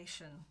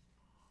separation.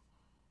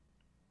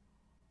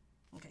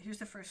 Okay, here's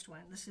the first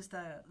one. This is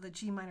the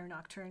G minor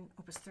nocturne,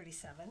 opus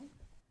 37.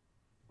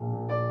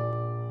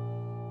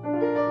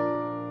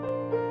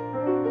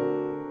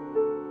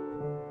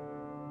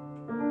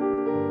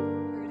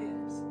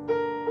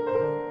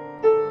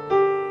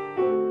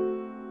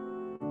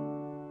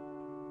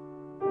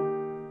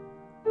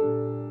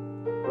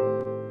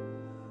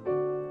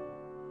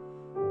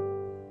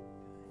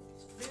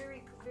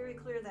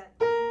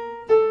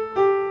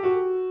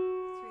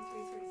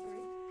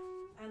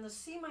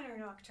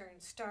 nocturne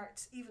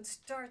starts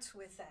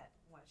with that.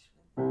 Watch.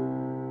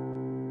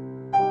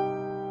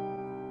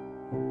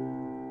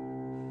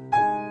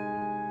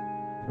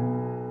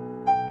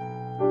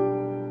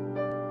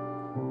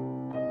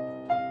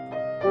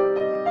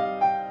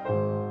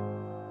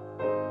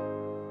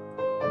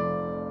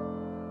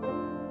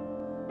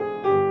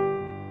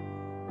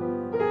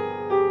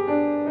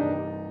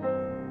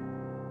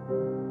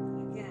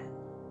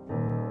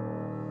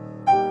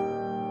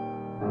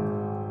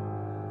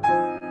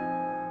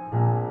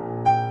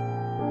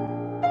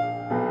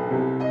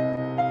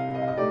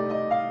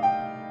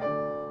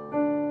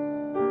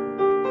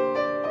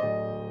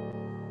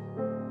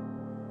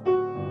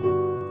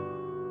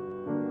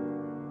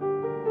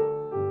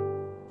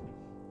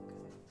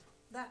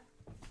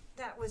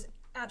 That was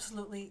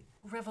absolutely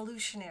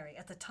revolutionary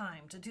at the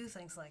time to do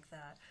things like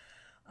that.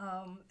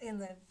 In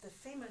the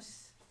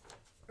famous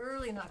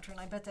early nocturne,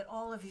 I bet that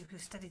all of you who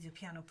studied the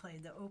piano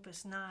played the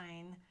Opus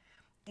 9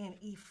 in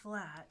E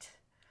flat.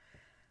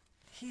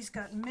 He's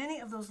got many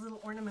of those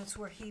little ornaments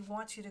where he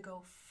wants you to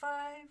go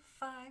 5,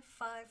 5,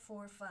 5,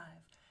 4, 5.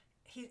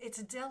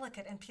 It's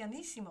delicate and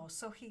pianissimo,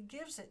 so he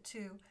gives it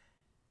to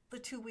the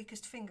two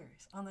weakest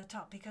fingers on the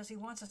top because he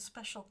wants a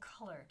special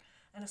color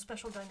and a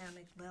special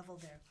dynamic level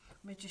there.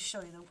 Let me just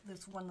show you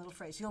this one little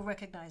phrase. You'll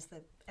recognize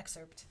the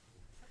excerpt.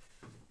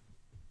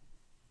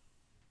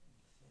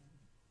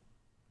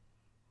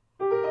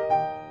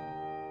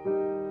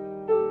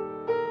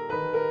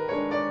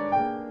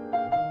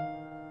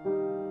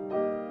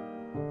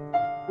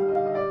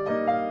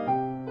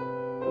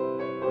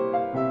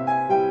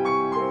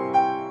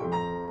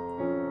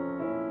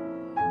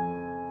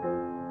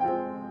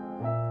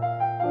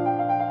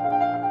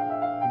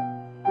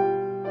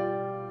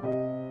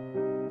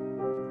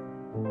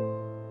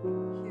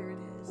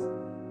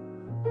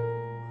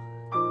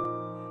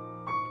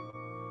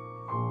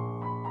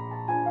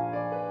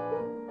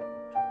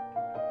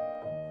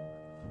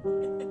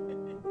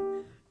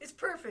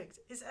 Perfect.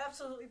 It's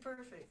absolutely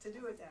perfect to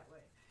do it that way.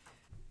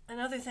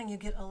 Another thing you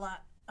get a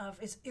lot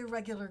of is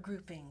irregular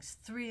groupings.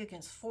 3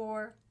 against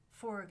 4,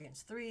 4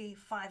 against 3,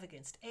 5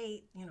 against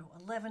 8,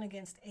 11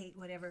 against 8,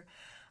 whatever.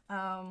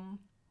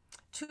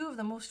 Two of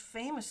the most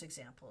famous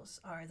examples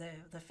are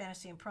the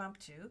Fantasy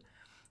Impromptu,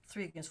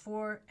 3 against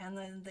 4, and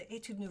then the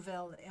Etude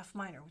Nouvelle, the F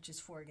minor, which is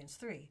 4 against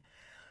 3.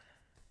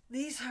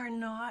 These are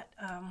not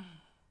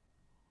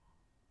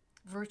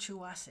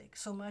virtuosic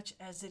so much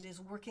as it is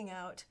working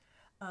out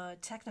a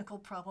technical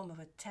problem of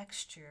a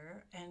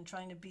texture and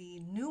trying to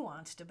be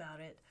nuanced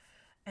about it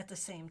at the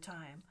same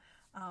time.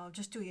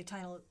 Just doing a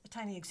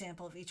tiny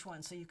example of each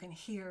one so you can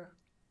hear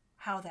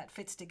how that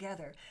fits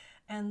together.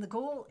 And the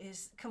goal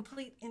is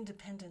complete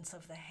independence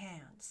of the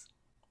hands.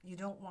 You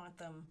don't want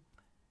them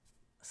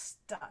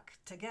stuck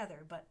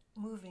together, but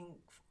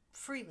moving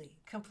freely,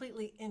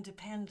 completely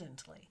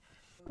independently.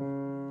 So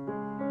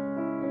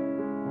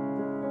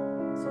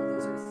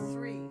those are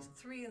 3s,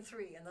 3 and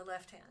 3 in the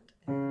left hand.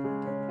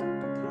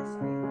 And then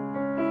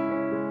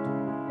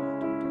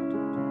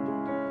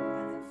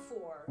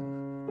 4.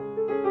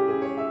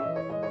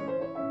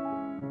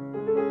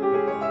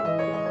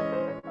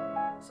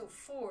 So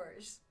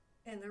 4s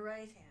in the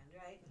right hand,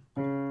 right?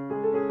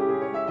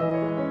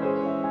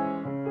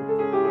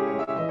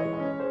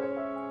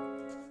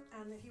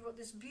 And he wrote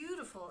this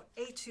beautiful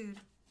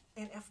etude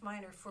in F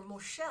minor for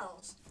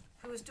Moschel's,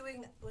 who was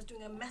doing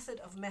a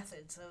method of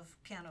methods of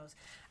pianos.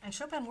 And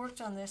Chopin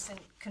worked on this and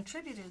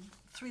contributed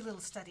 3 little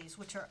studies,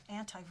 which are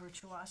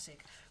anti-virtuosic,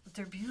 but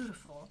they're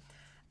beautiful.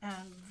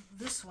 And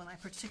this one I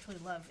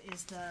particularly love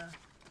is the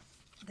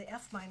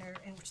F minor,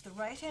 in which the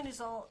right hand is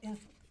all in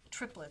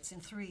triplets, in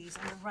 3s,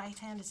 and the right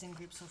hand is in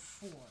groups of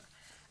 4.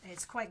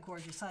 It's quite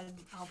gorgeous.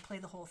 I'll play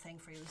the whole thing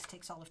for you. This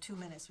takes all of 2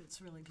 minutes, but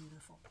it's really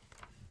beautiful.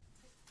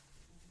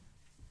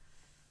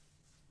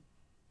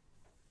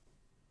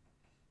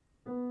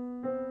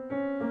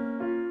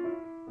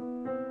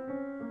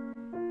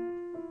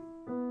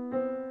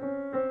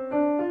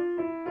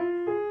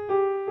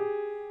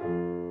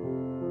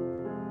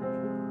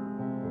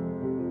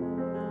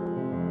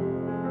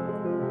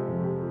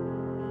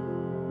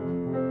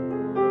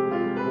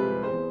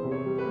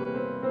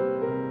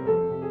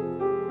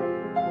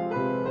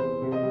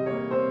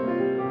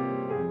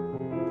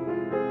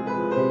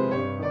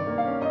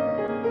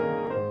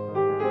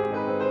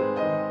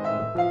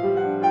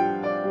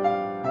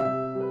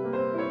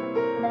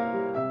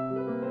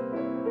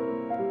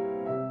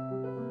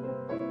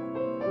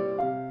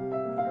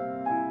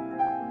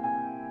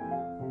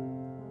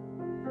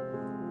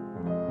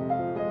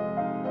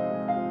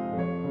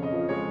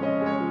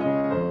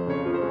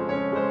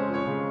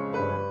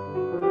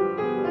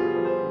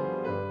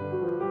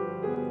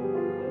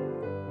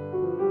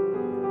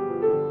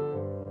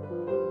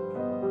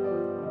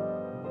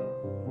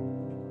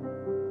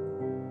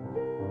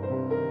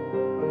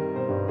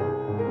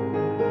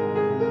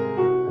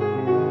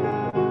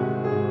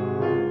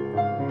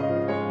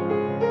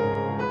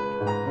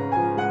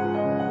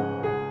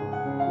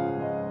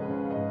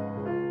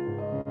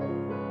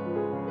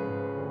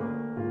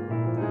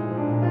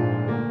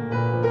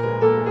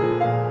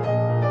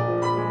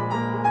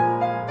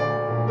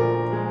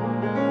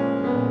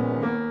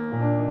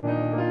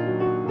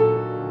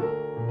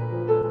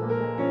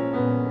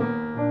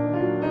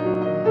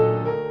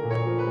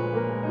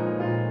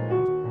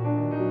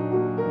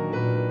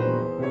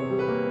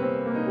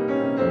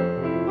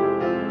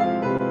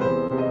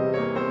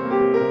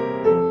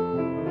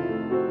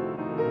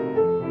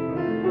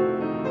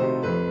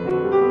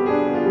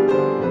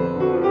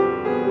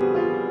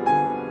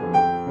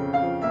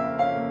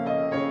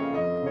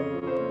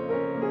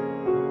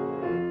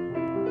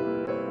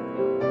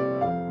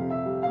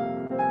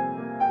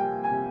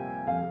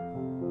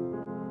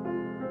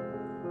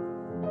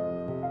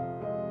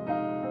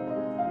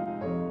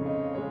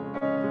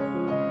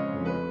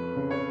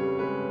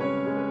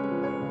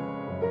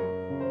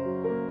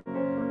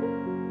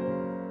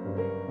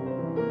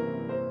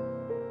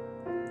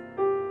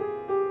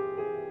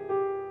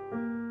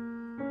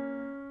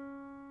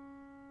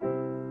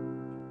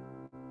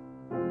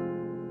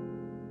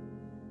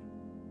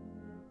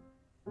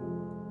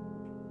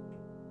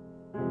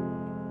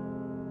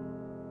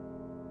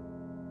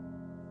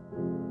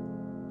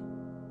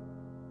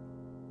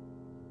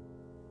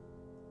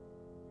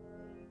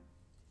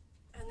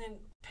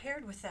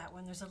 paired with that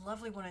one, there's a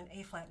lovely one in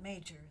A flat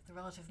major, the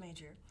relative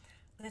major,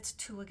 that's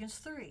 2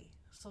 against 3.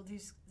 So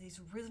these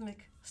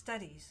rhythmic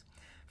studies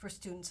for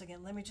students.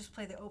 Again, let me just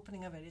play the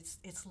opening of it.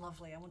 It's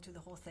lovely. I won't do the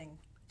whole thing.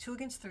 2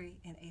 against 3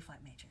 in A flat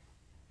major.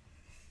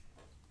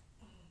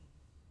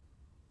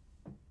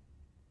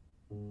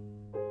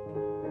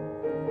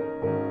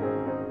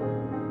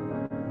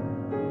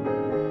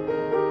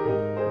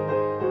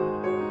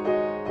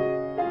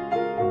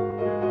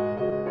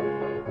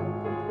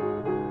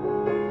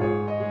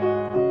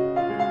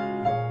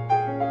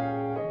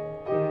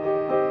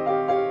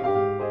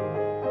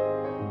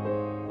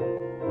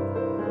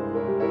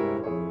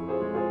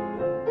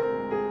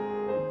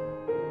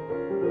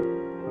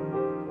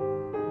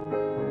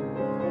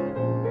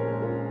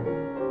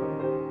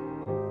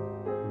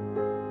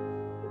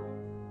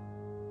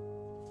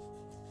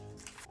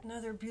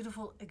 Another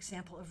beautiful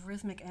example of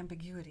rhythmic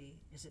ambiguity,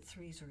 is it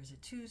 3s or is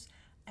it 2s,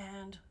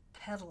 and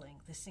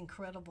pedaling, this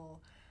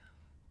incredible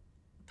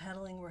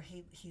pedaling where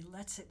he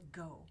lets it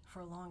go for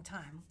a long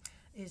time,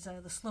 is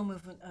the slow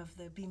movement of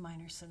the B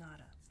minor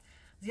sonata.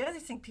 The other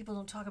thing people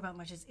don't talk about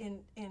much is in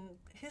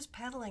his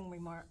pedaling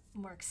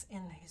remarks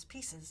in his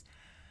pieces,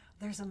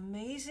 there's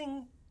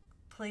amazing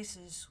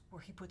places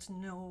where he puts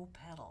no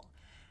pedal.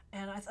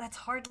 And that's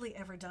hardly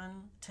ever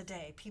done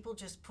today. People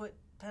just put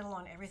pedal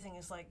on everything.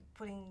 Is like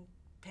putting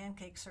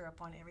pancake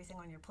syrup on everything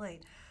on your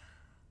plate.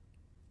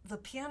 The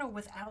piano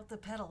without the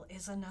pedal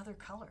is another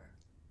color.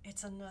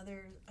 It's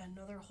another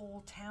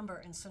whole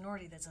timbre and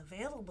sonority that's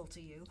available to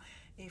you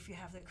if you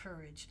have the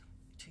courage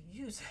to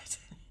use it.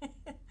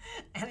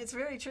 And it's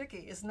very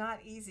tricky. It's not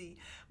easy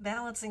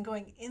balancing,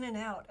 going in and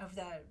out of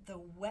the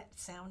wet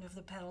sound of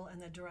the pedal and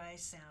the dry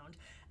sound.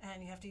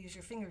 And you have to use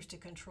your fingers to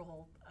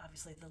control,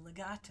 obviously, the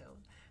legato,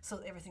 so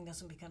that everything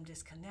doesn't become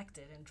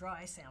disconnected and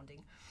dry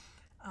sounding.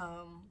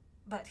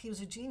 But he was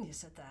a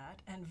genius at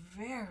that, and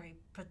very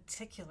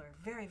particular,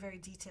 very, very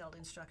detailed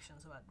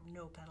instructions about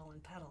no pedal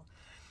and pedal.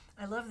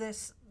 I love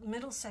this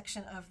middle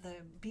section of the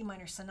B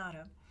minor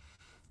sonata.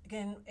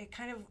 Again, it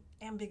kind of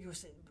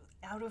ambiguous,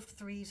 out of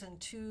 3s and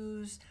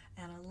 2s,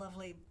 and a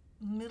lovely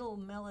middle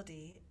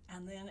melody.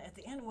 And then at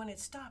the end, when it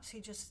stops,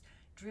 he just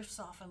drifts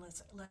off and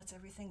lets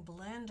everything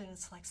blend, and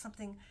it's like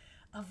something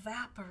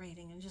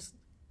evaporating and just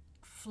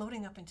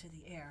floating up into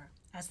the air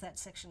as that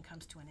section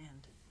comes to an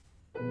end.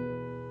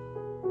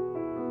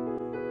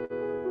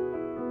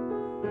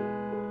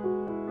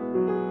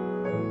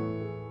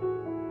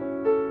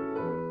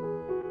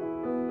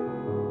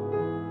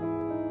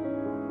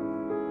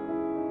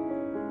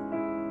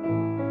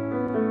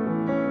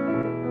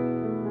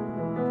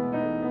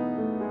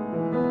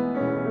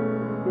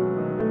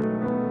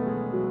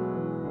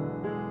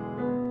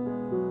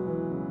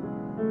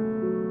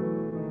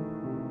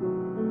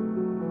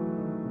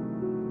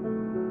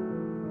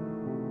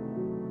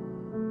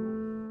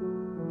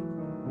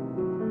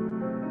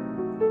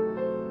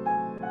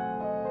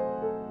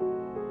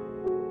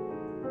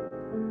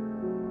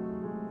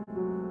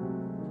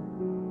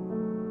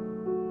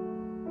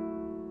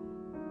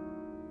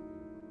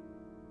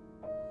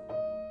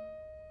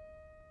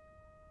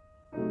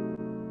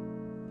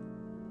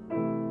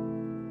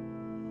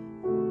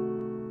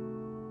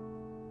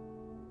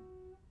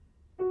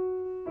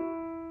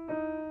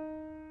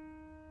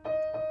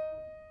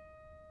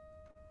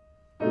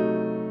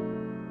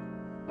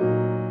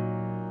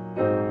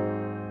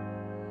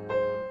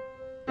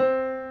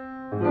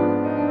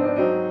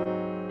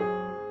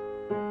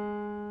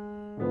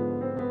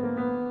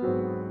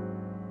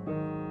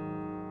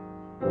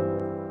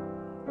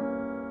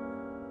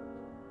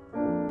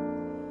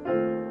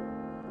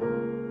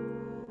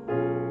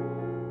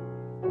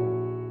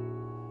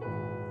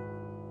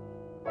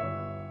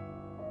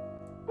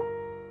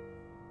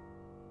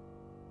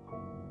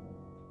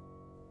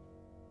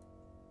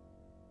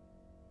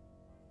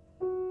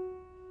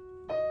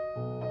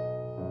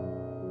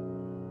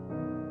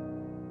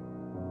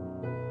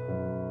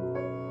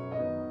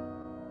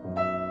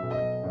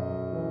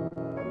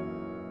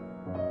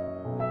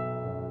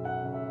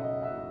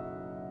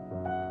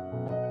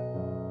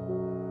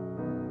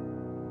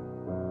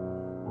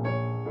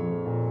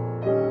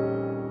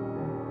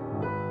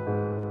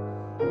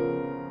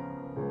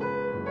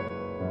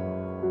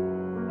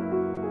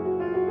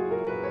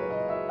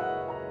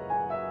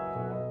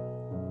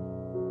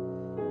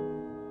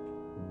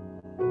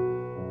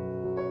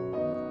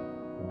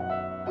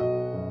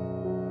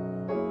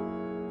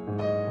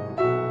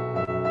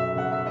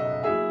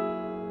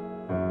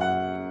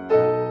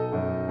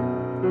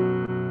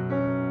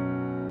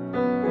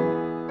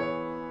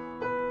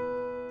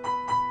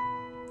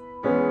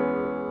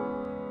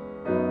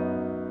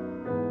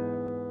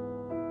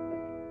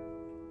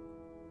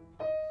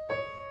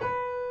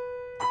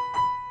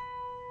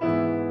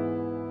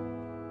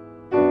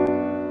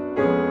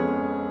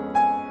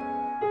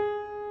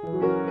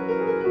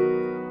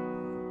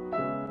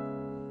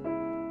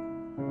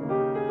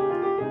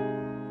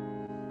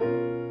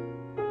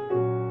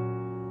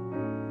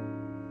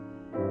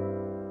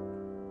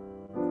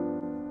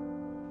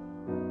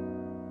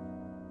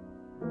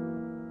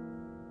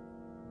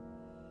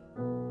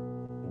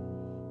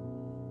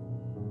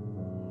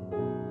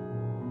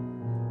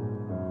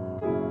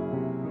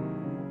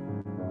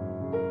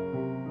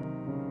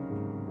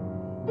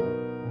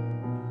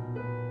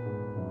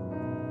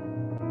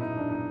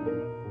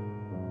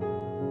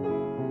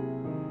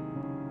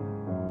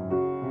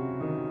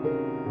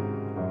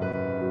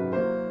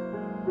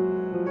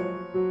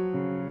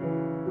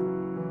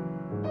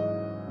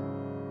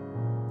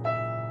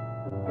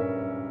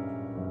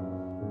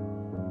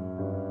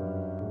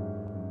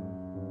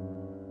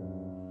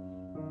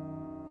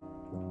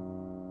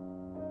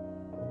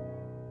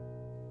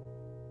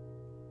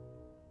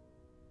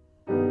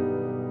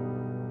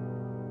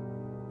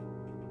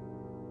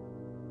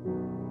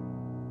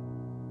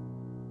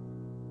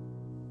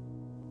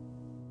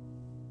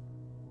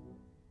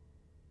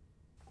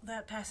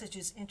 that passage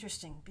is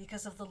interesting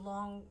because of the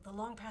long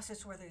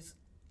passage where there's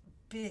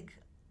big,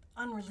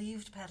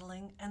 unrelieved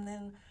pedaling, and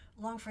then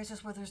long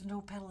phrases where there's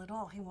no pedal at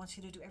all. He wants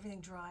you to do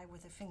everything dry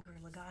with a finger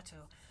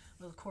legato,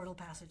 little chordal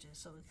passages.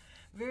 So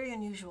very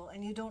unusual,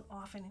 and you don't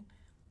often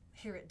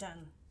hear it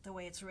done the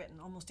way it's written.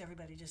 Almost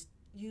everybody just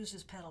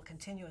uses pedal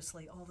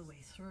continuously all the way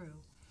through.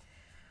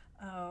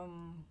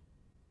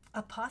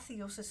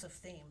 Apotheosis of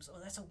themes. Oh,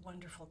 that's a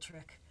wonderful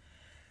trick.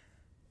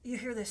 You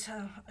hear this,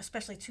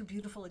 especially two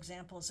beautiful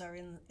examples are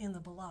in the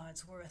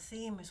ballades, where a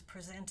theme is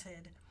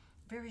presented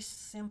very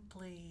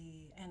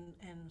simply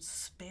and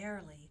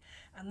sparely,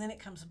 and then it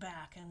comes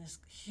back in this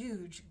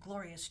huge,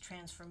 glorious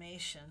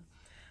transformation.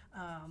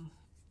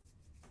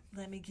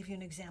 Let me give you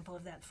an example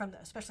of that,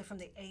 especially from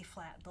the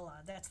A-flat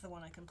ballade. That's the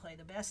one I can play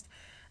the best.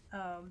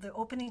 The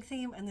opening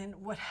theme, and then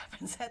what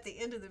happens at the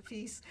end of the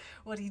piece,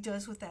 what he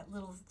does with that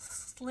little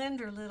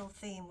slender little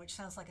theme, which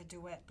sounds like a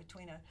duet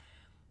between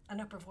an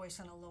upper voice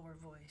and a lower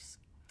voice.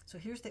 So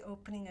here's the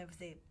opening of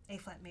the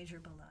A-flat major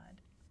ballade.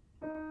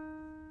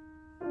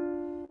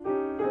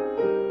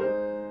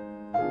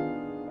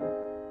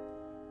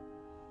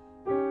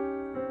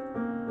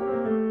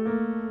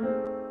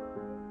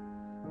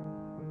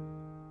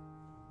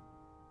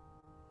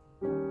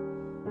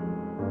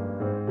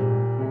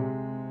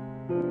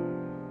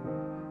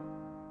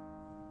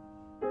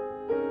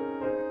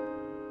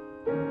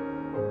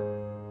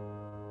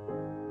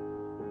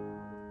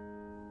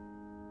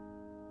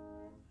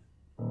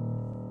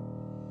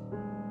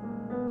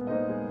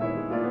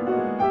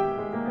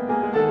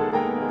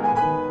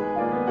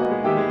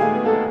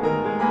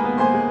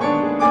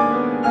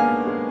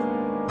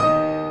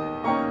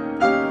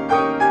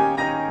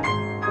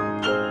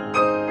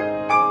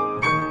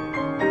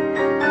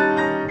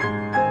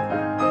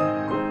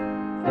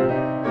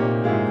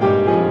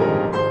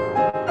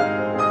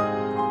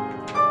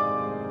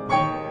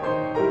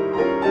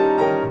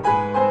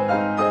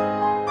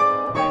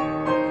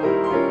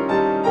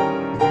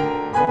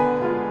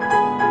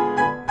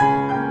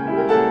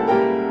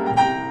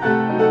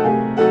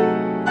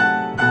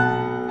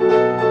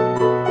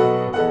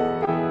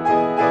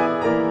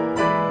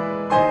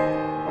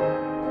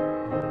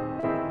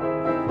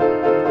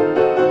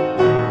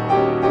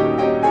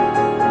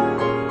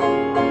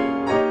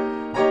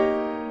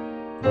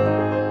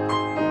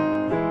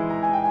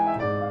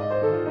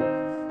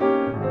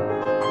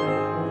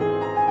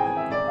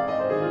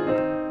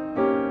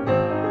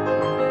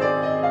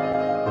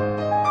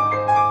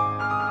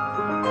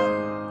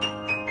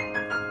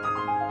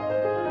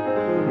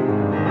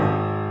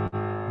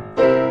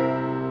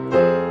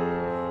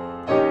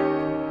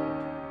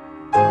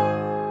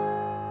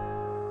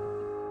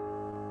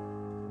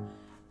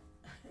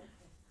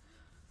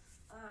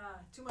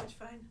 Too much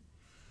fun.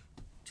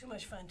 Too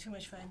much fun, too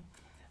much fun.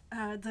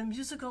 The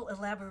musical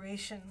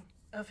elaboration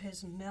of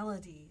his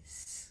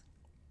melodies,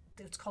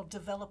 it's called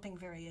developing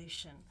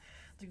variation.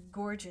 The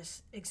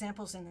gorgeous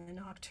examples in the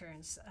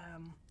nocturnes.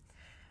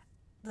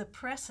 The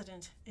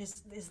precedent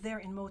is there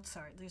in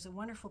Mozart. There's a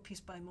wonderful piece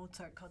by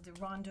Mozart called the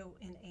Rondo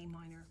in A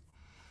minor,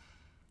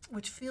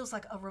 which feels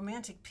like a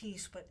romantic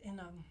piece, but in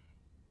a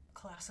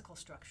classical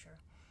structure.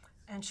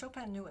 And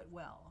Chopin knew it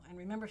well. And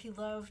remember, he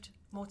loved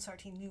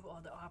Mozart. He knew all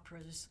the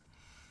operas.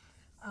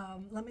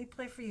 Let me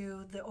play for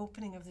you the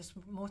opening of this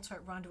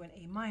Mozart Rondo in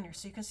A minor,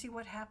 so you can see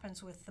what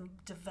happens with the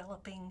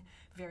developing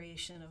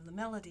variation of the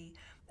melody.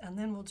 And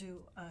then we'll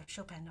do a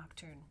Chopin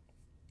Nocturne,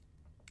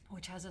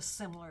 which has a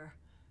similar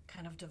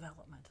kind of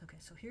development. Okay,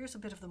 so here's a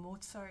bit of the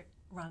Mozart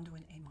Rondo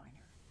in A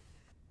minor.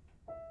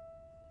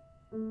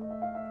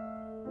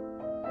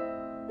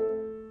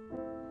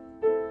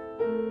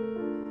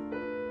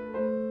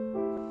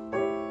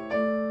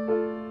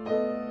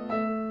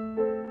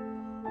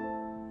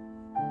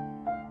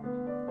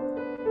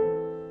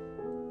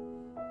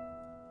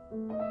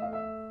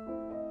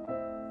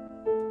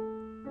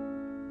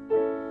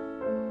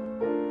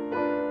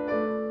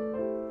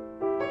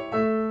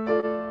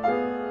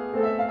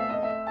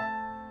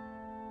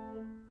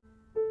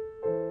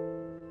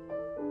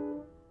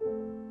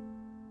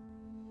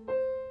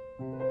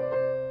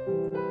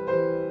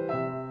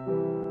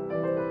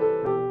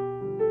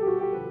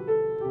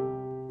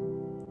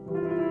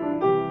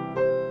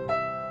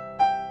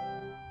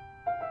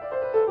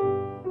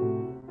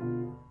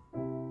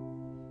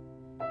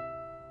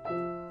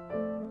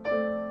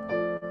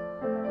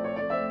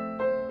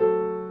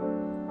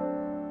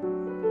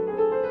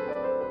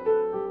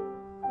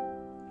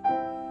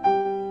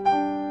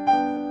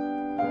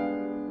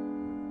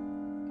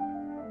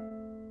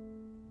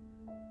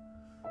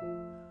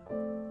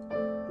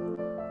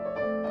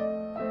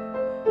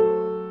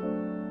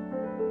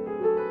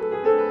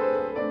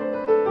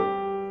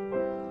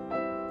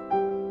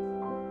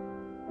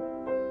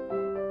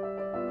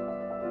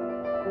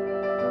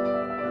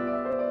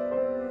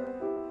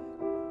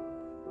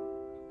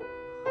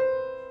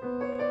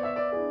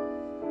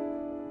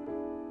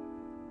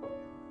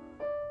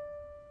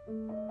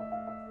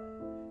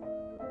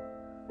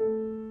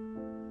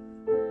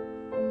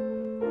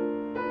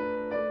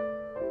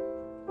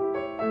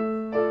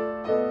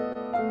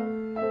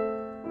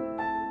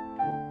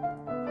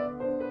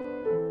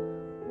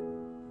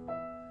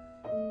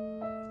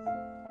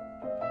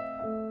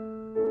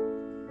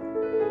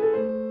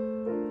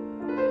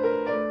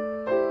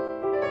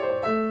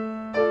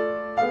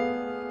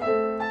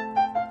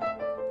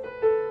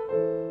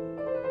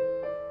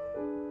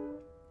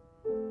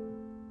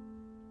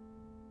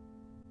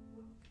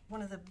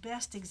 one of the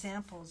best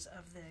examples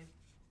of the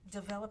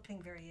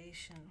developing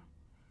variation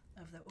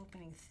of the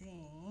opening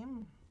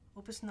theme,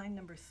 Opus 9,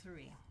 number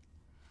 3.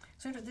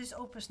 So these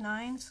Opus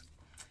 9s,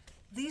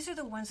 these are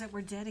the ones that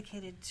were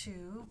dedicated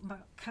to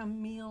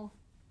Camille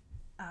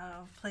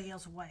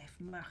Pleyel's wife,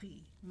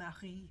 Marie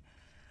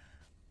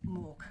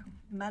Moque,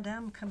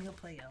 Madame Camille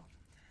Pleyel.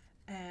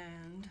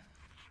 And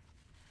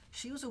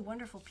she was a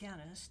wonderful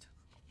pianist,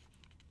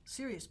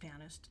 serious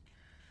pianist.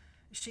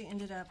 She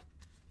ended up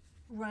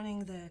running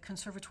the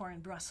conservatoire in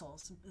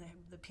Brussels,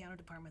 the piano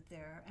department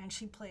there, and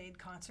she played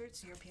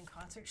concerts, European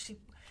concerts. She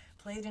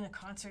played in a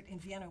concert in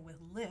Vienna with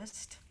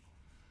Liszt,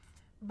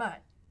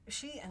 but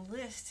she and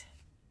Liszt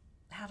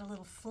had a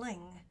little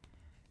fling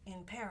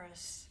in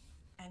Paris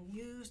and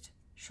used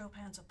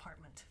Chopin's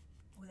apartment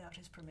without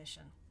his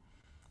permission.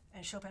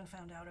 And Chopin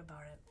found out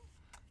about it.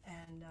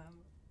 And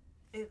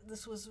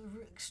this was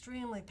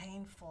extremely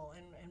painful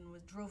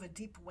and drove a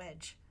deep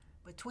wedge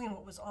between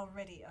what was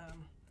already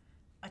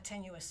a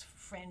tenuous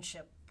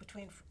friendship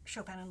between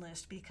Chopin and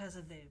Liszt because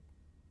of the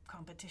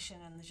competition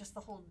and just the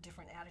whole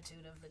different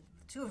attitude of the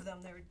two of them.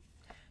 They were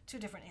two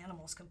different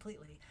animals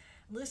completely.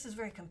 Liszt is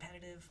very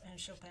competitive and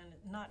Chopin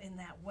not in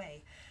that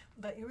way.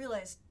 But you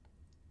realize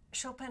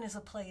Chopin is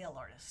a Pleyel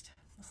artist.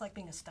 It's like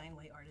being a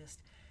Steinway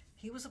artist.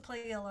 He was a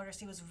Pleyel artist.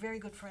 He was very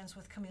good friends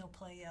with Camille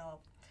Pleyel.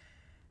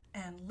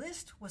 And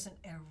Liszt was an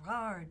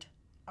Erard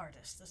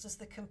artist. This is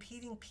the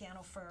competing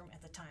piano firm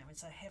at the time.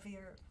 It's a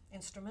heavier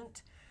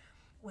instrument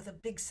with a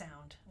big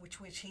sound, which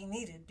he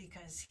needed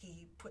because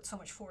he put so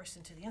much force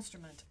into the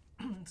instrument.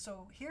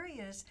 So here he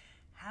is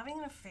having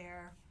an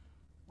affair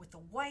with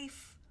the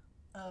wife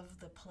of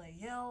the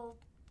Pleyel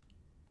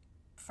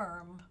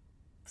firm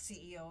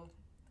CEO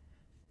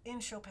in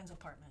Chopin's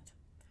apartment.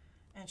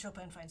 And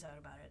Chopin finds out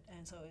about it,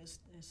 and so it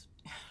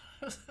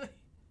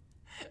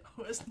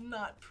was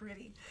not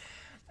pretty.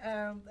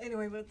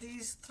 Anyway, but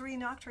these 3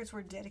 nocturnes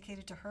were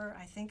dedicated to her,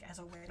 I think, as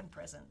a wedding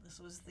present. This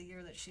was the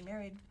year that she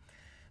married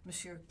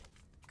Monsieur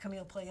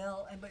Camille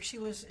Pleyel, but she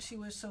was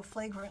so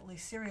flagrantly,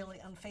 serially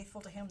unfaithful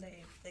to him,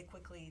 they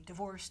quickly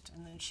divorced,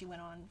 and then she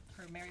went on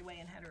her merry way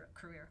and had her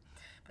career.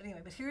 But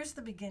anyway, but here's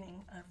the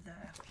beginning of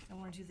I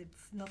want to do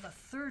the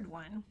 3rd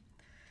one,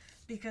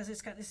 because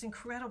it's got this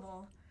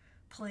incredible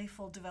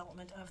playful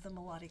development of the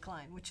melodic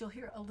line, which you'll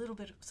hear a little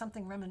bit,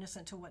 something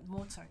reminiscent to what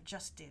Mozart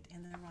just did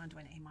in the Rondo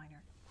in A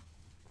minor.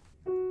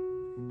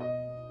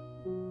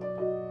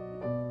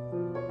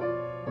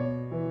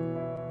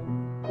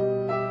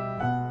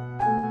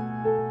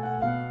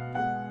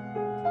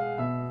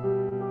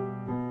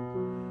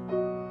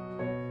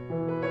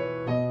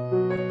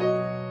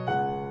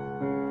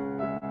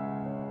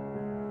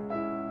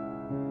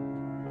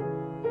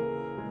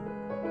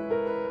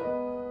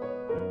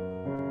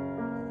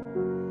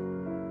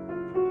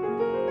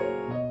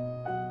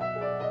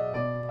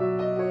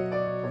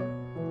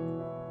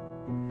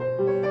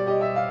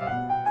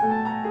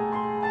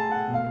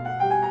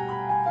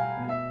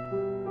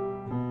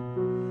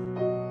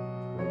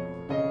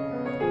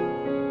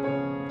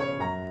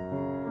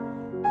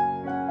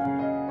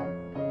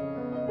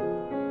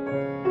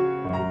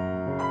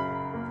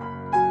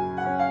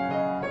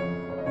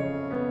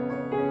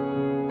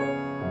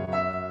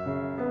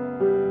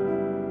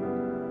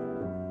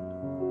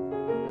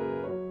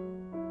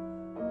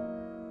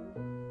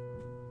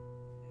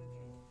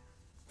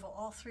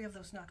 All 3 of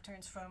those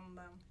nocturnes from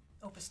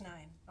Opus 9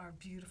 are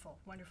beautiful,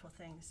 wonderful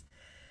things.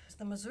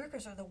 The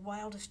mazurkas are the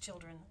wildest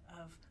children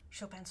of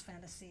Chopin's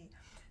fantasy,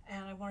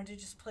 and I wanted to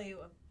just play you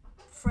a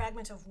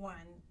fragment of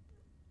one.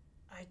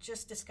 I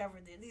just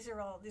discovered these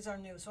are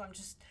new, so I'm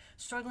just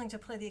struggling to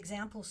play the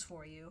examples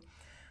for you.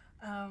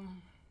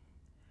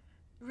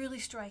 Really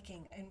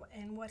striking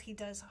in what he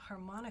does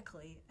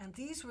harmonically, and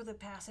these were the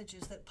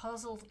passages that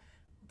puzzled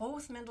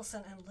both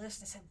Mendelssohn and Liszt.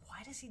 They said,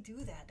 why does he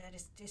do that?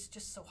 It's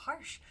just so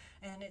harsh,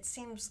 and it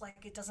seems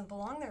like it doesn't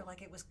belong there,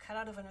 like it was cut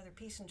out of another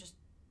piece and just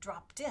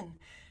dropped in.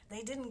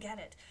 They didn't get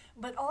it.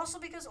 But also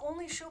because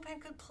only Chopin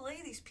could play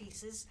these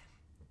pieces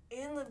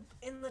in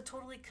the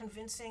totally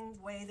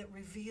convincing way that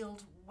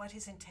revealed what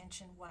his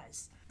intention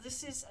was.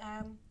 This is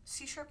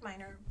C sharp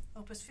minor,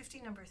 Opus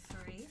 50, number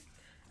 3,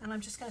 and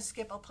I'm just going to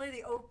skip. I'll play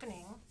the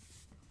opening,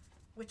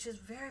 which is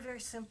very,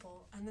 very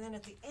simple, and then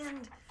at the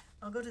end,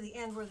 I'll go to the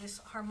end where this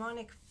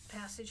harmonic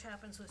passage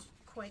happens, was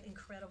quite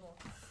incredible.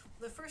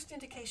 The first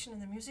indication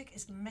in the music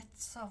is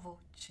mezza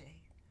voce.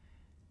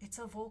 It's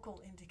a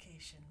vocal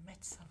indication,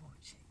 mezza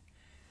voce.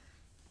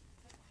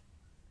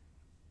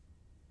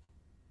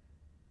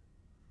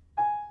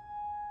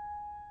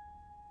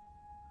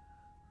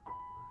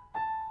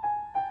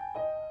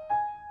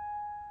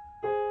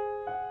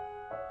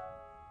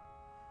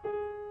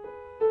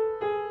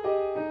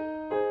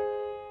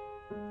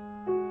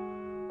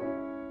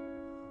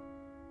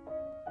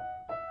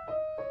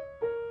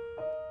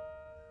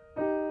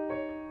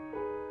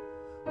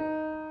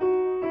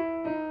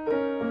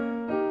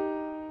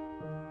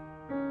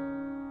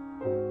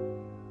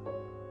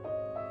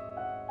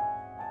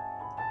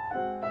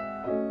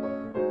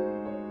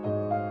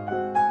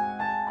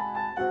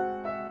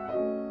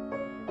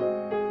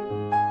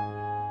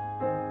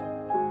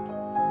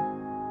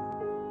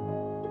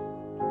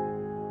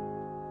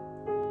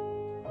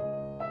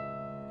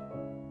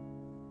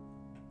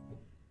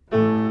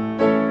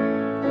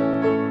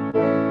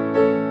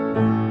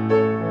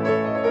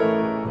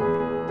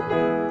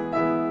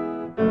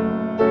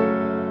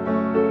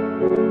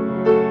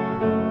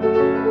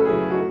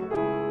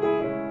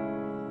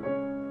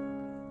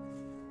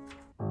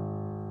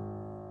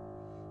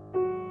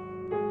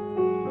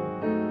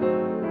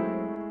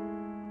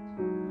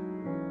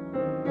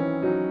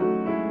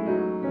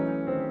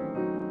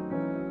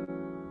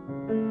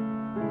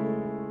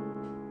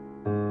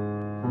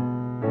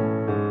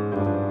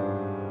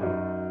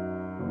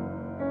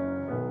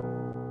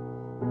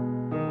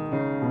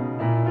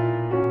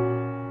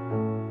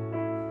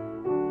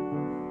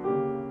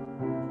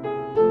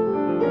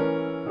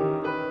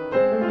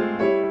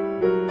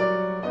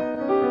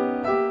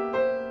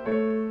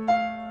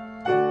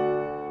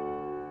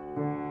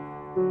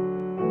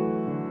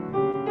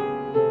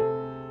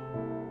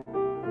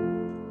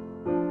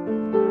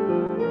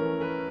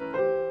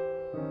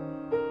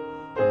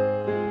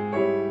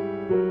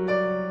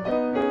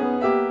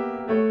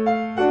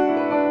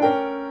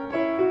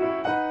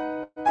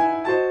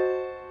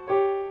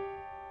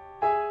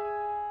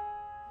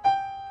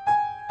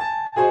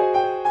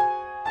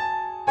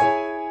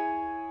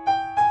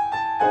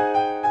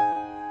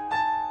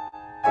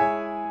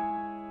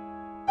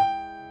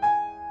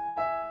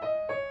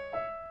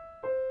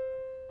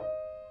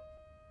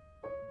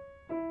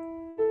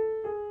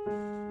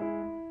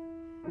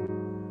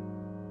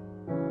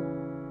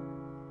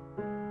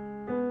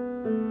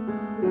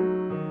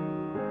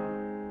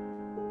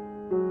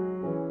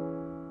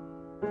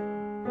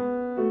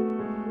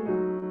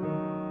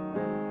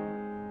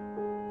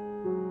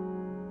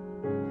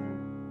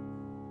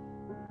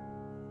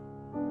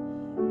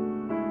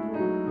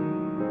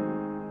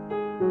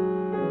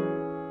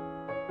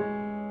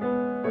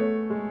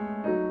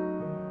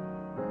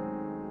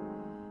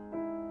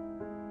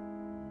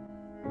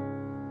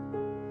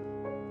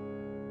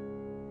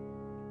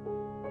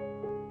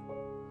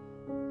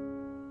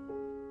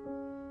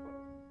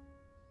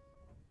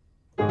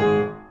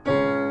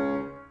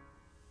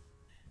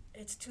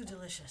 it's too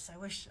delicious. I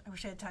wish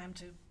I had time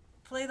to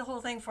play the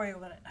whole thing for you,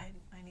 but I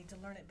need to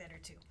learn it better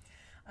too.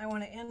 I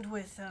want to end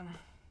with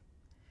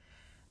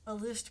a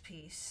Liszt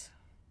piece.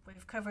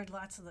 We've covered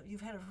lots of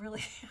you've had a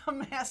really a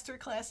master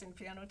class in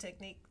piano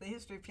technique, the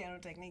history of piano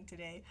technique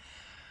today.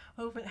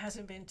 Hope it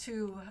hasn't been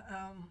too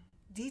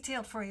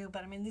detailed for you,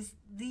 but I mean,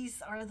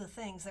 these are the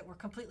things that were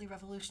completely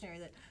revolutionary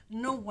that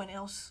no one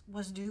else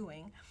was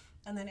doing.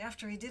 And then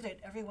after he did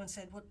it, everyone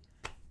said, "Well,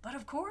 but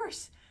of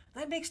course,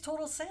 that makes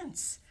total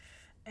sense."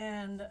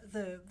 And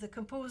the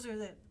composer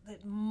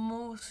that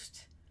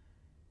most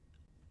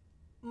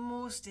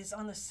is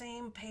on the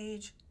same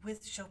page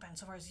with Chopin,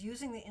 so far as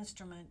using the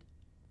instrument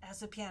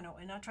as a piano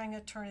and not trying to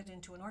turn it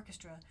into an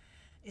orchestra,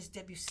 is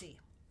Debussy.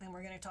 And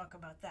we're going to talk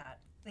about that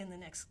in the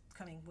next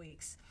coming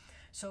weeks.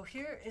 So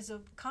here is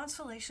a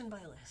Consolation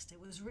by Liszt. It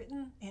was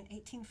written in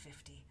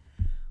 1850,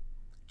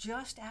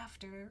 just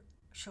after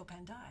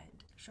Chopin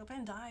died.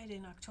 Chopin died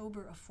in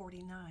October of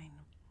 49.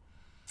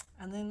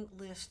 And then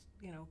Liszt,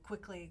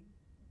 quickly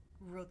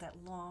wrote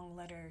that long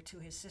letter to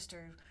his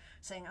sister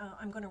saying,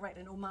 I'm going to write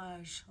an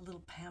homage, a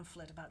little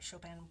pamphlet about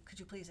Chopin. Could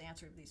you please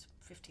answer these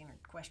 15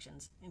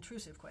 questions,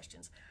 intrusive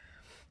questions?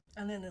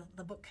 And then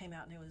the book came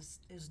out, and it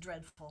was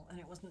dreadful, and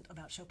it wasn't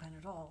about Chopin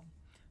at all.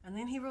 And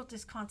then he wrote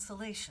this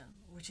Consolation,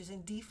 which is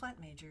in D flat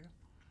major,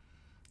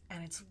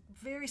 and it's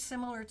very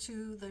similar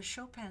to the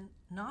Chopin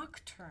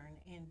Nocturne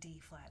in D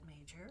flat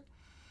major.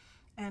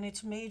 And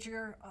its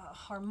major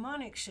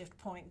harmonic shift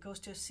point goes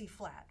to C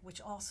flat,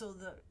 which also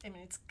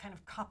it's kind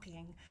of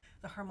copying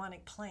the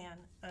harmonic plan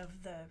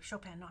of the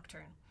Chopin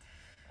Nocturne.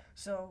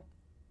 So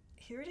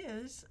here it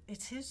is.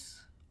 It's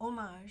his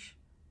homage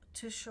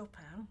to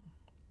Chopin.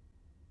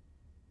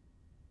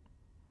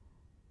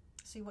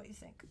 See what you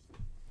think.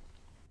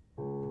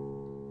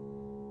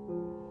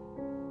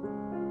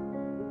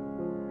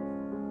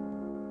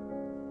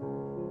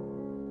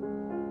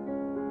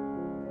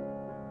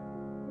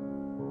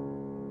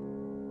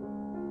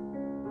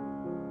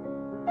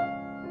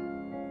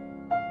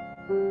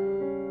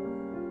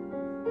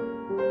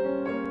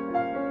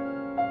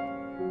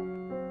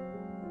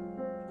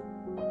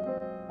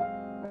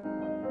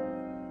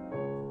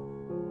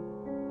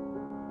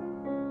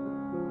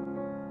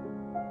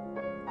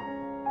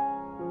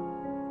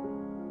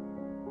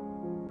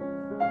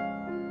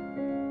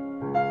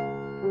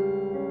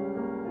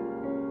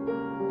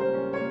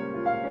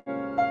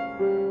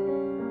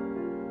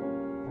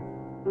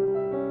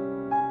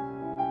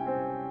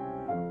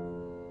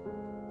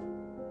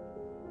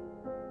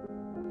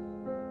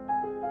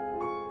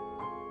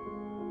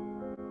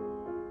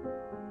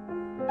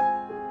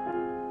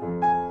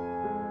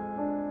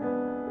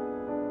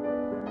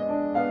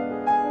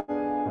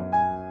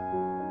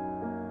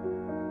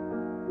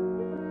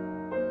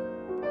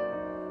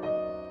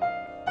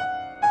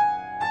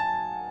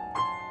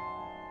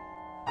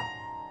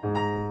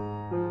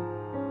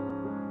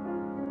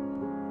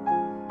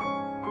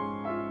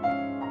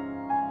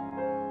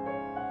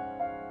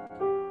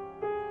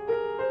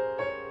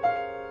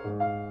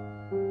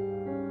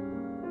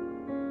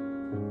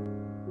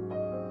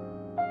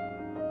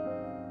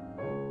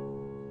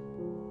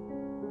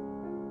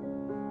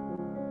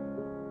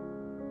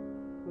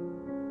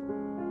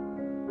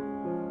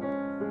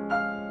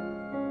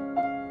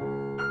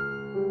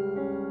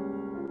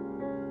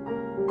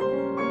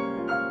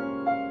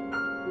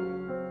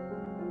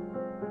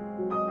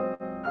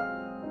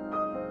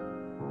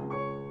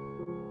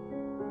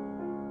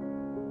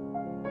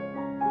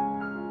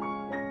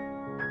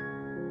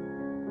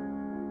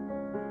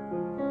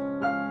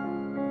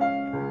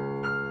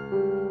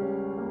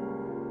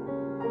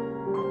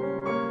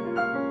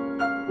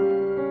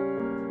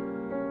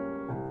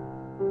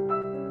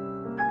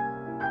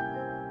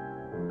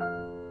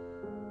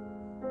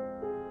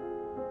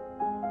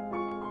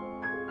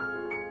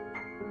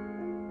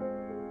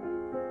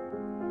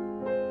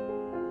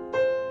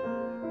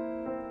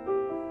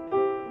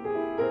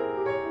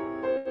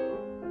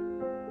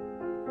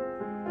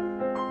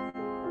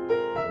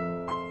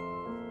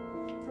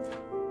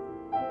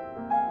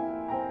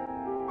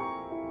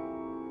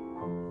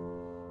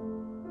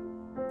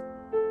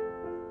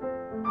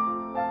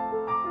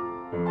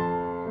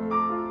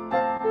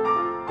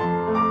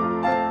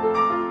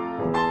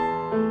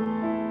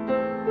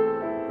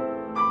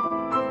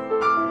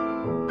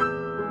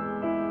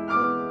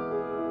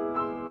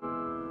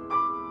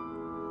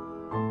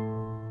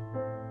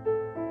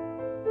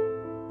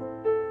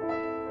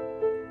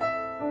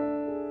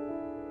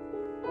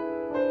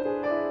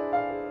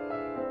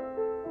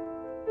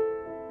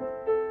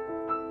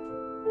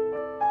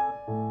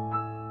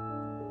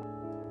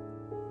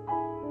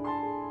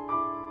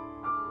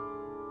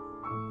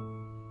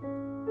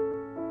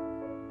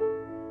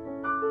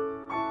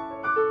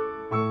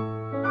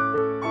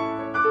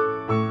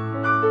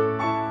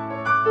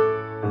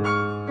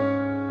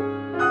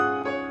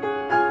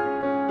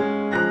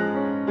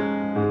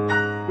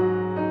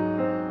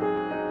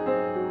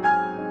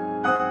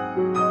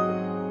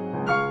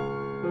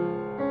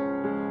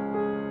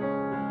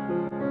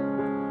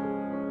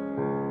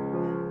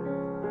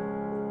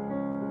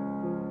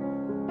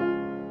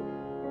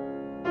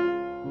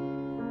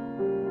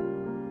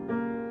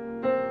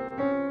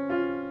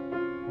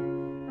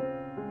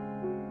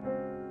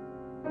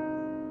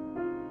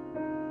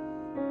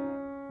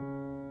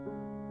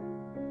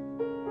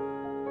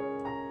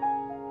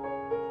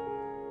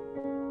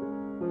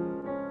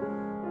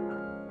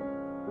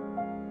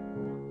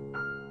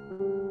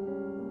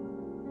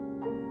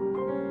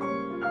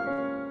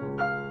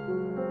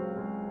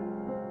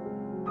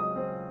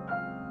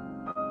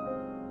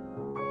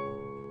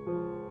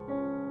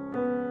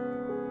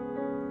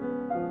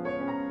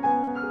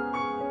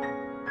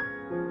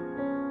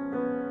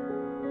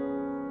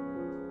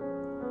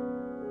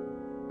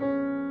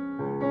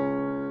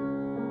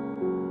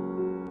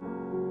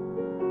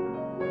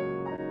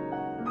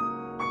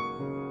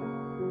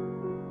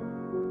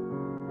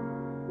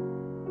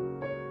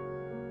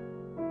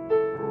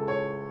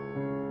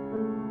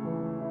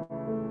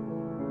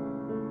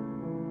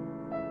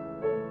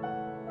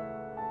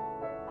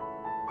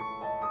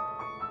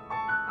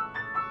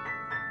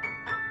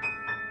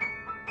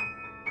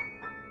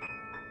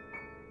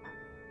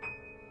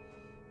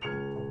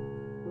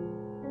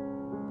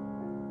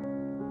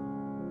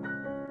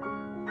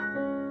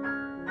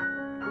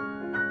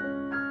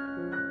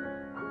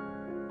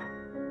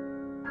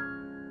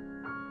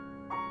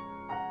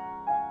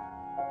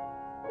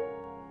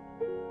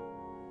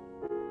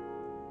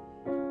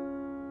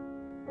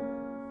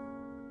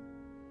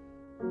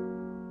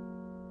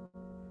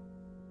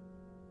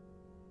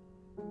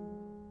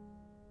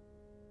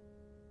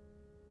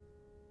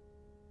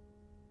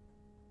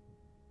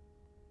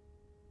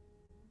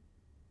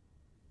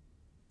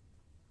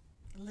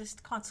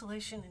 Liszt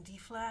Consolation in D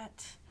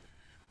flat,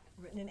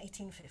 written in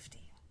 1850.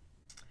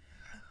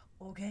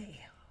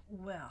 Okay,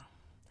 well,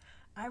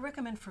 I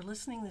recommend for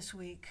listening this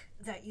week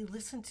that you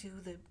listen to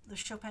the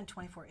Chopin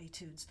 24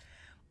 Etudes.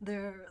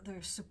 They're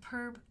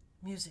superb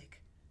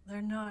music.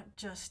 They're not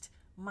just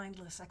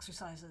mindless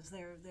exercises.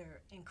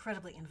 They're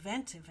incredibly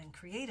inventive and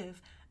creative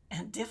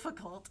and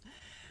difficult.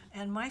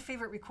 And my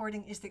favorite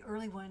recording is the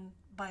early one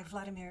by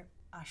Vladimir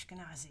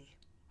Ashkenazy.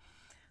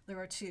 There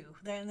are two.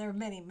 There are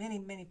many, many,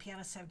 many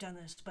pianists have done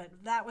this, but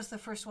that was the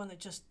first one that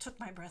just took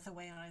my breath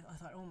away, and I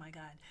thought, oh my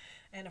God.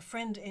 And a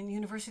friend in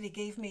university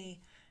gave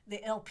me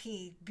the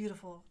LP,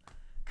 beautiful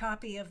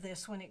copy of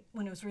this when it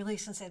was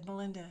released, and said,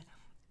 Melinda,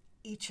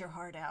 eat your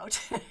heart out.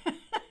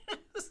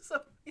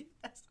 So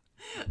yes,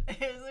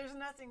 there's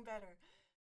nothing better.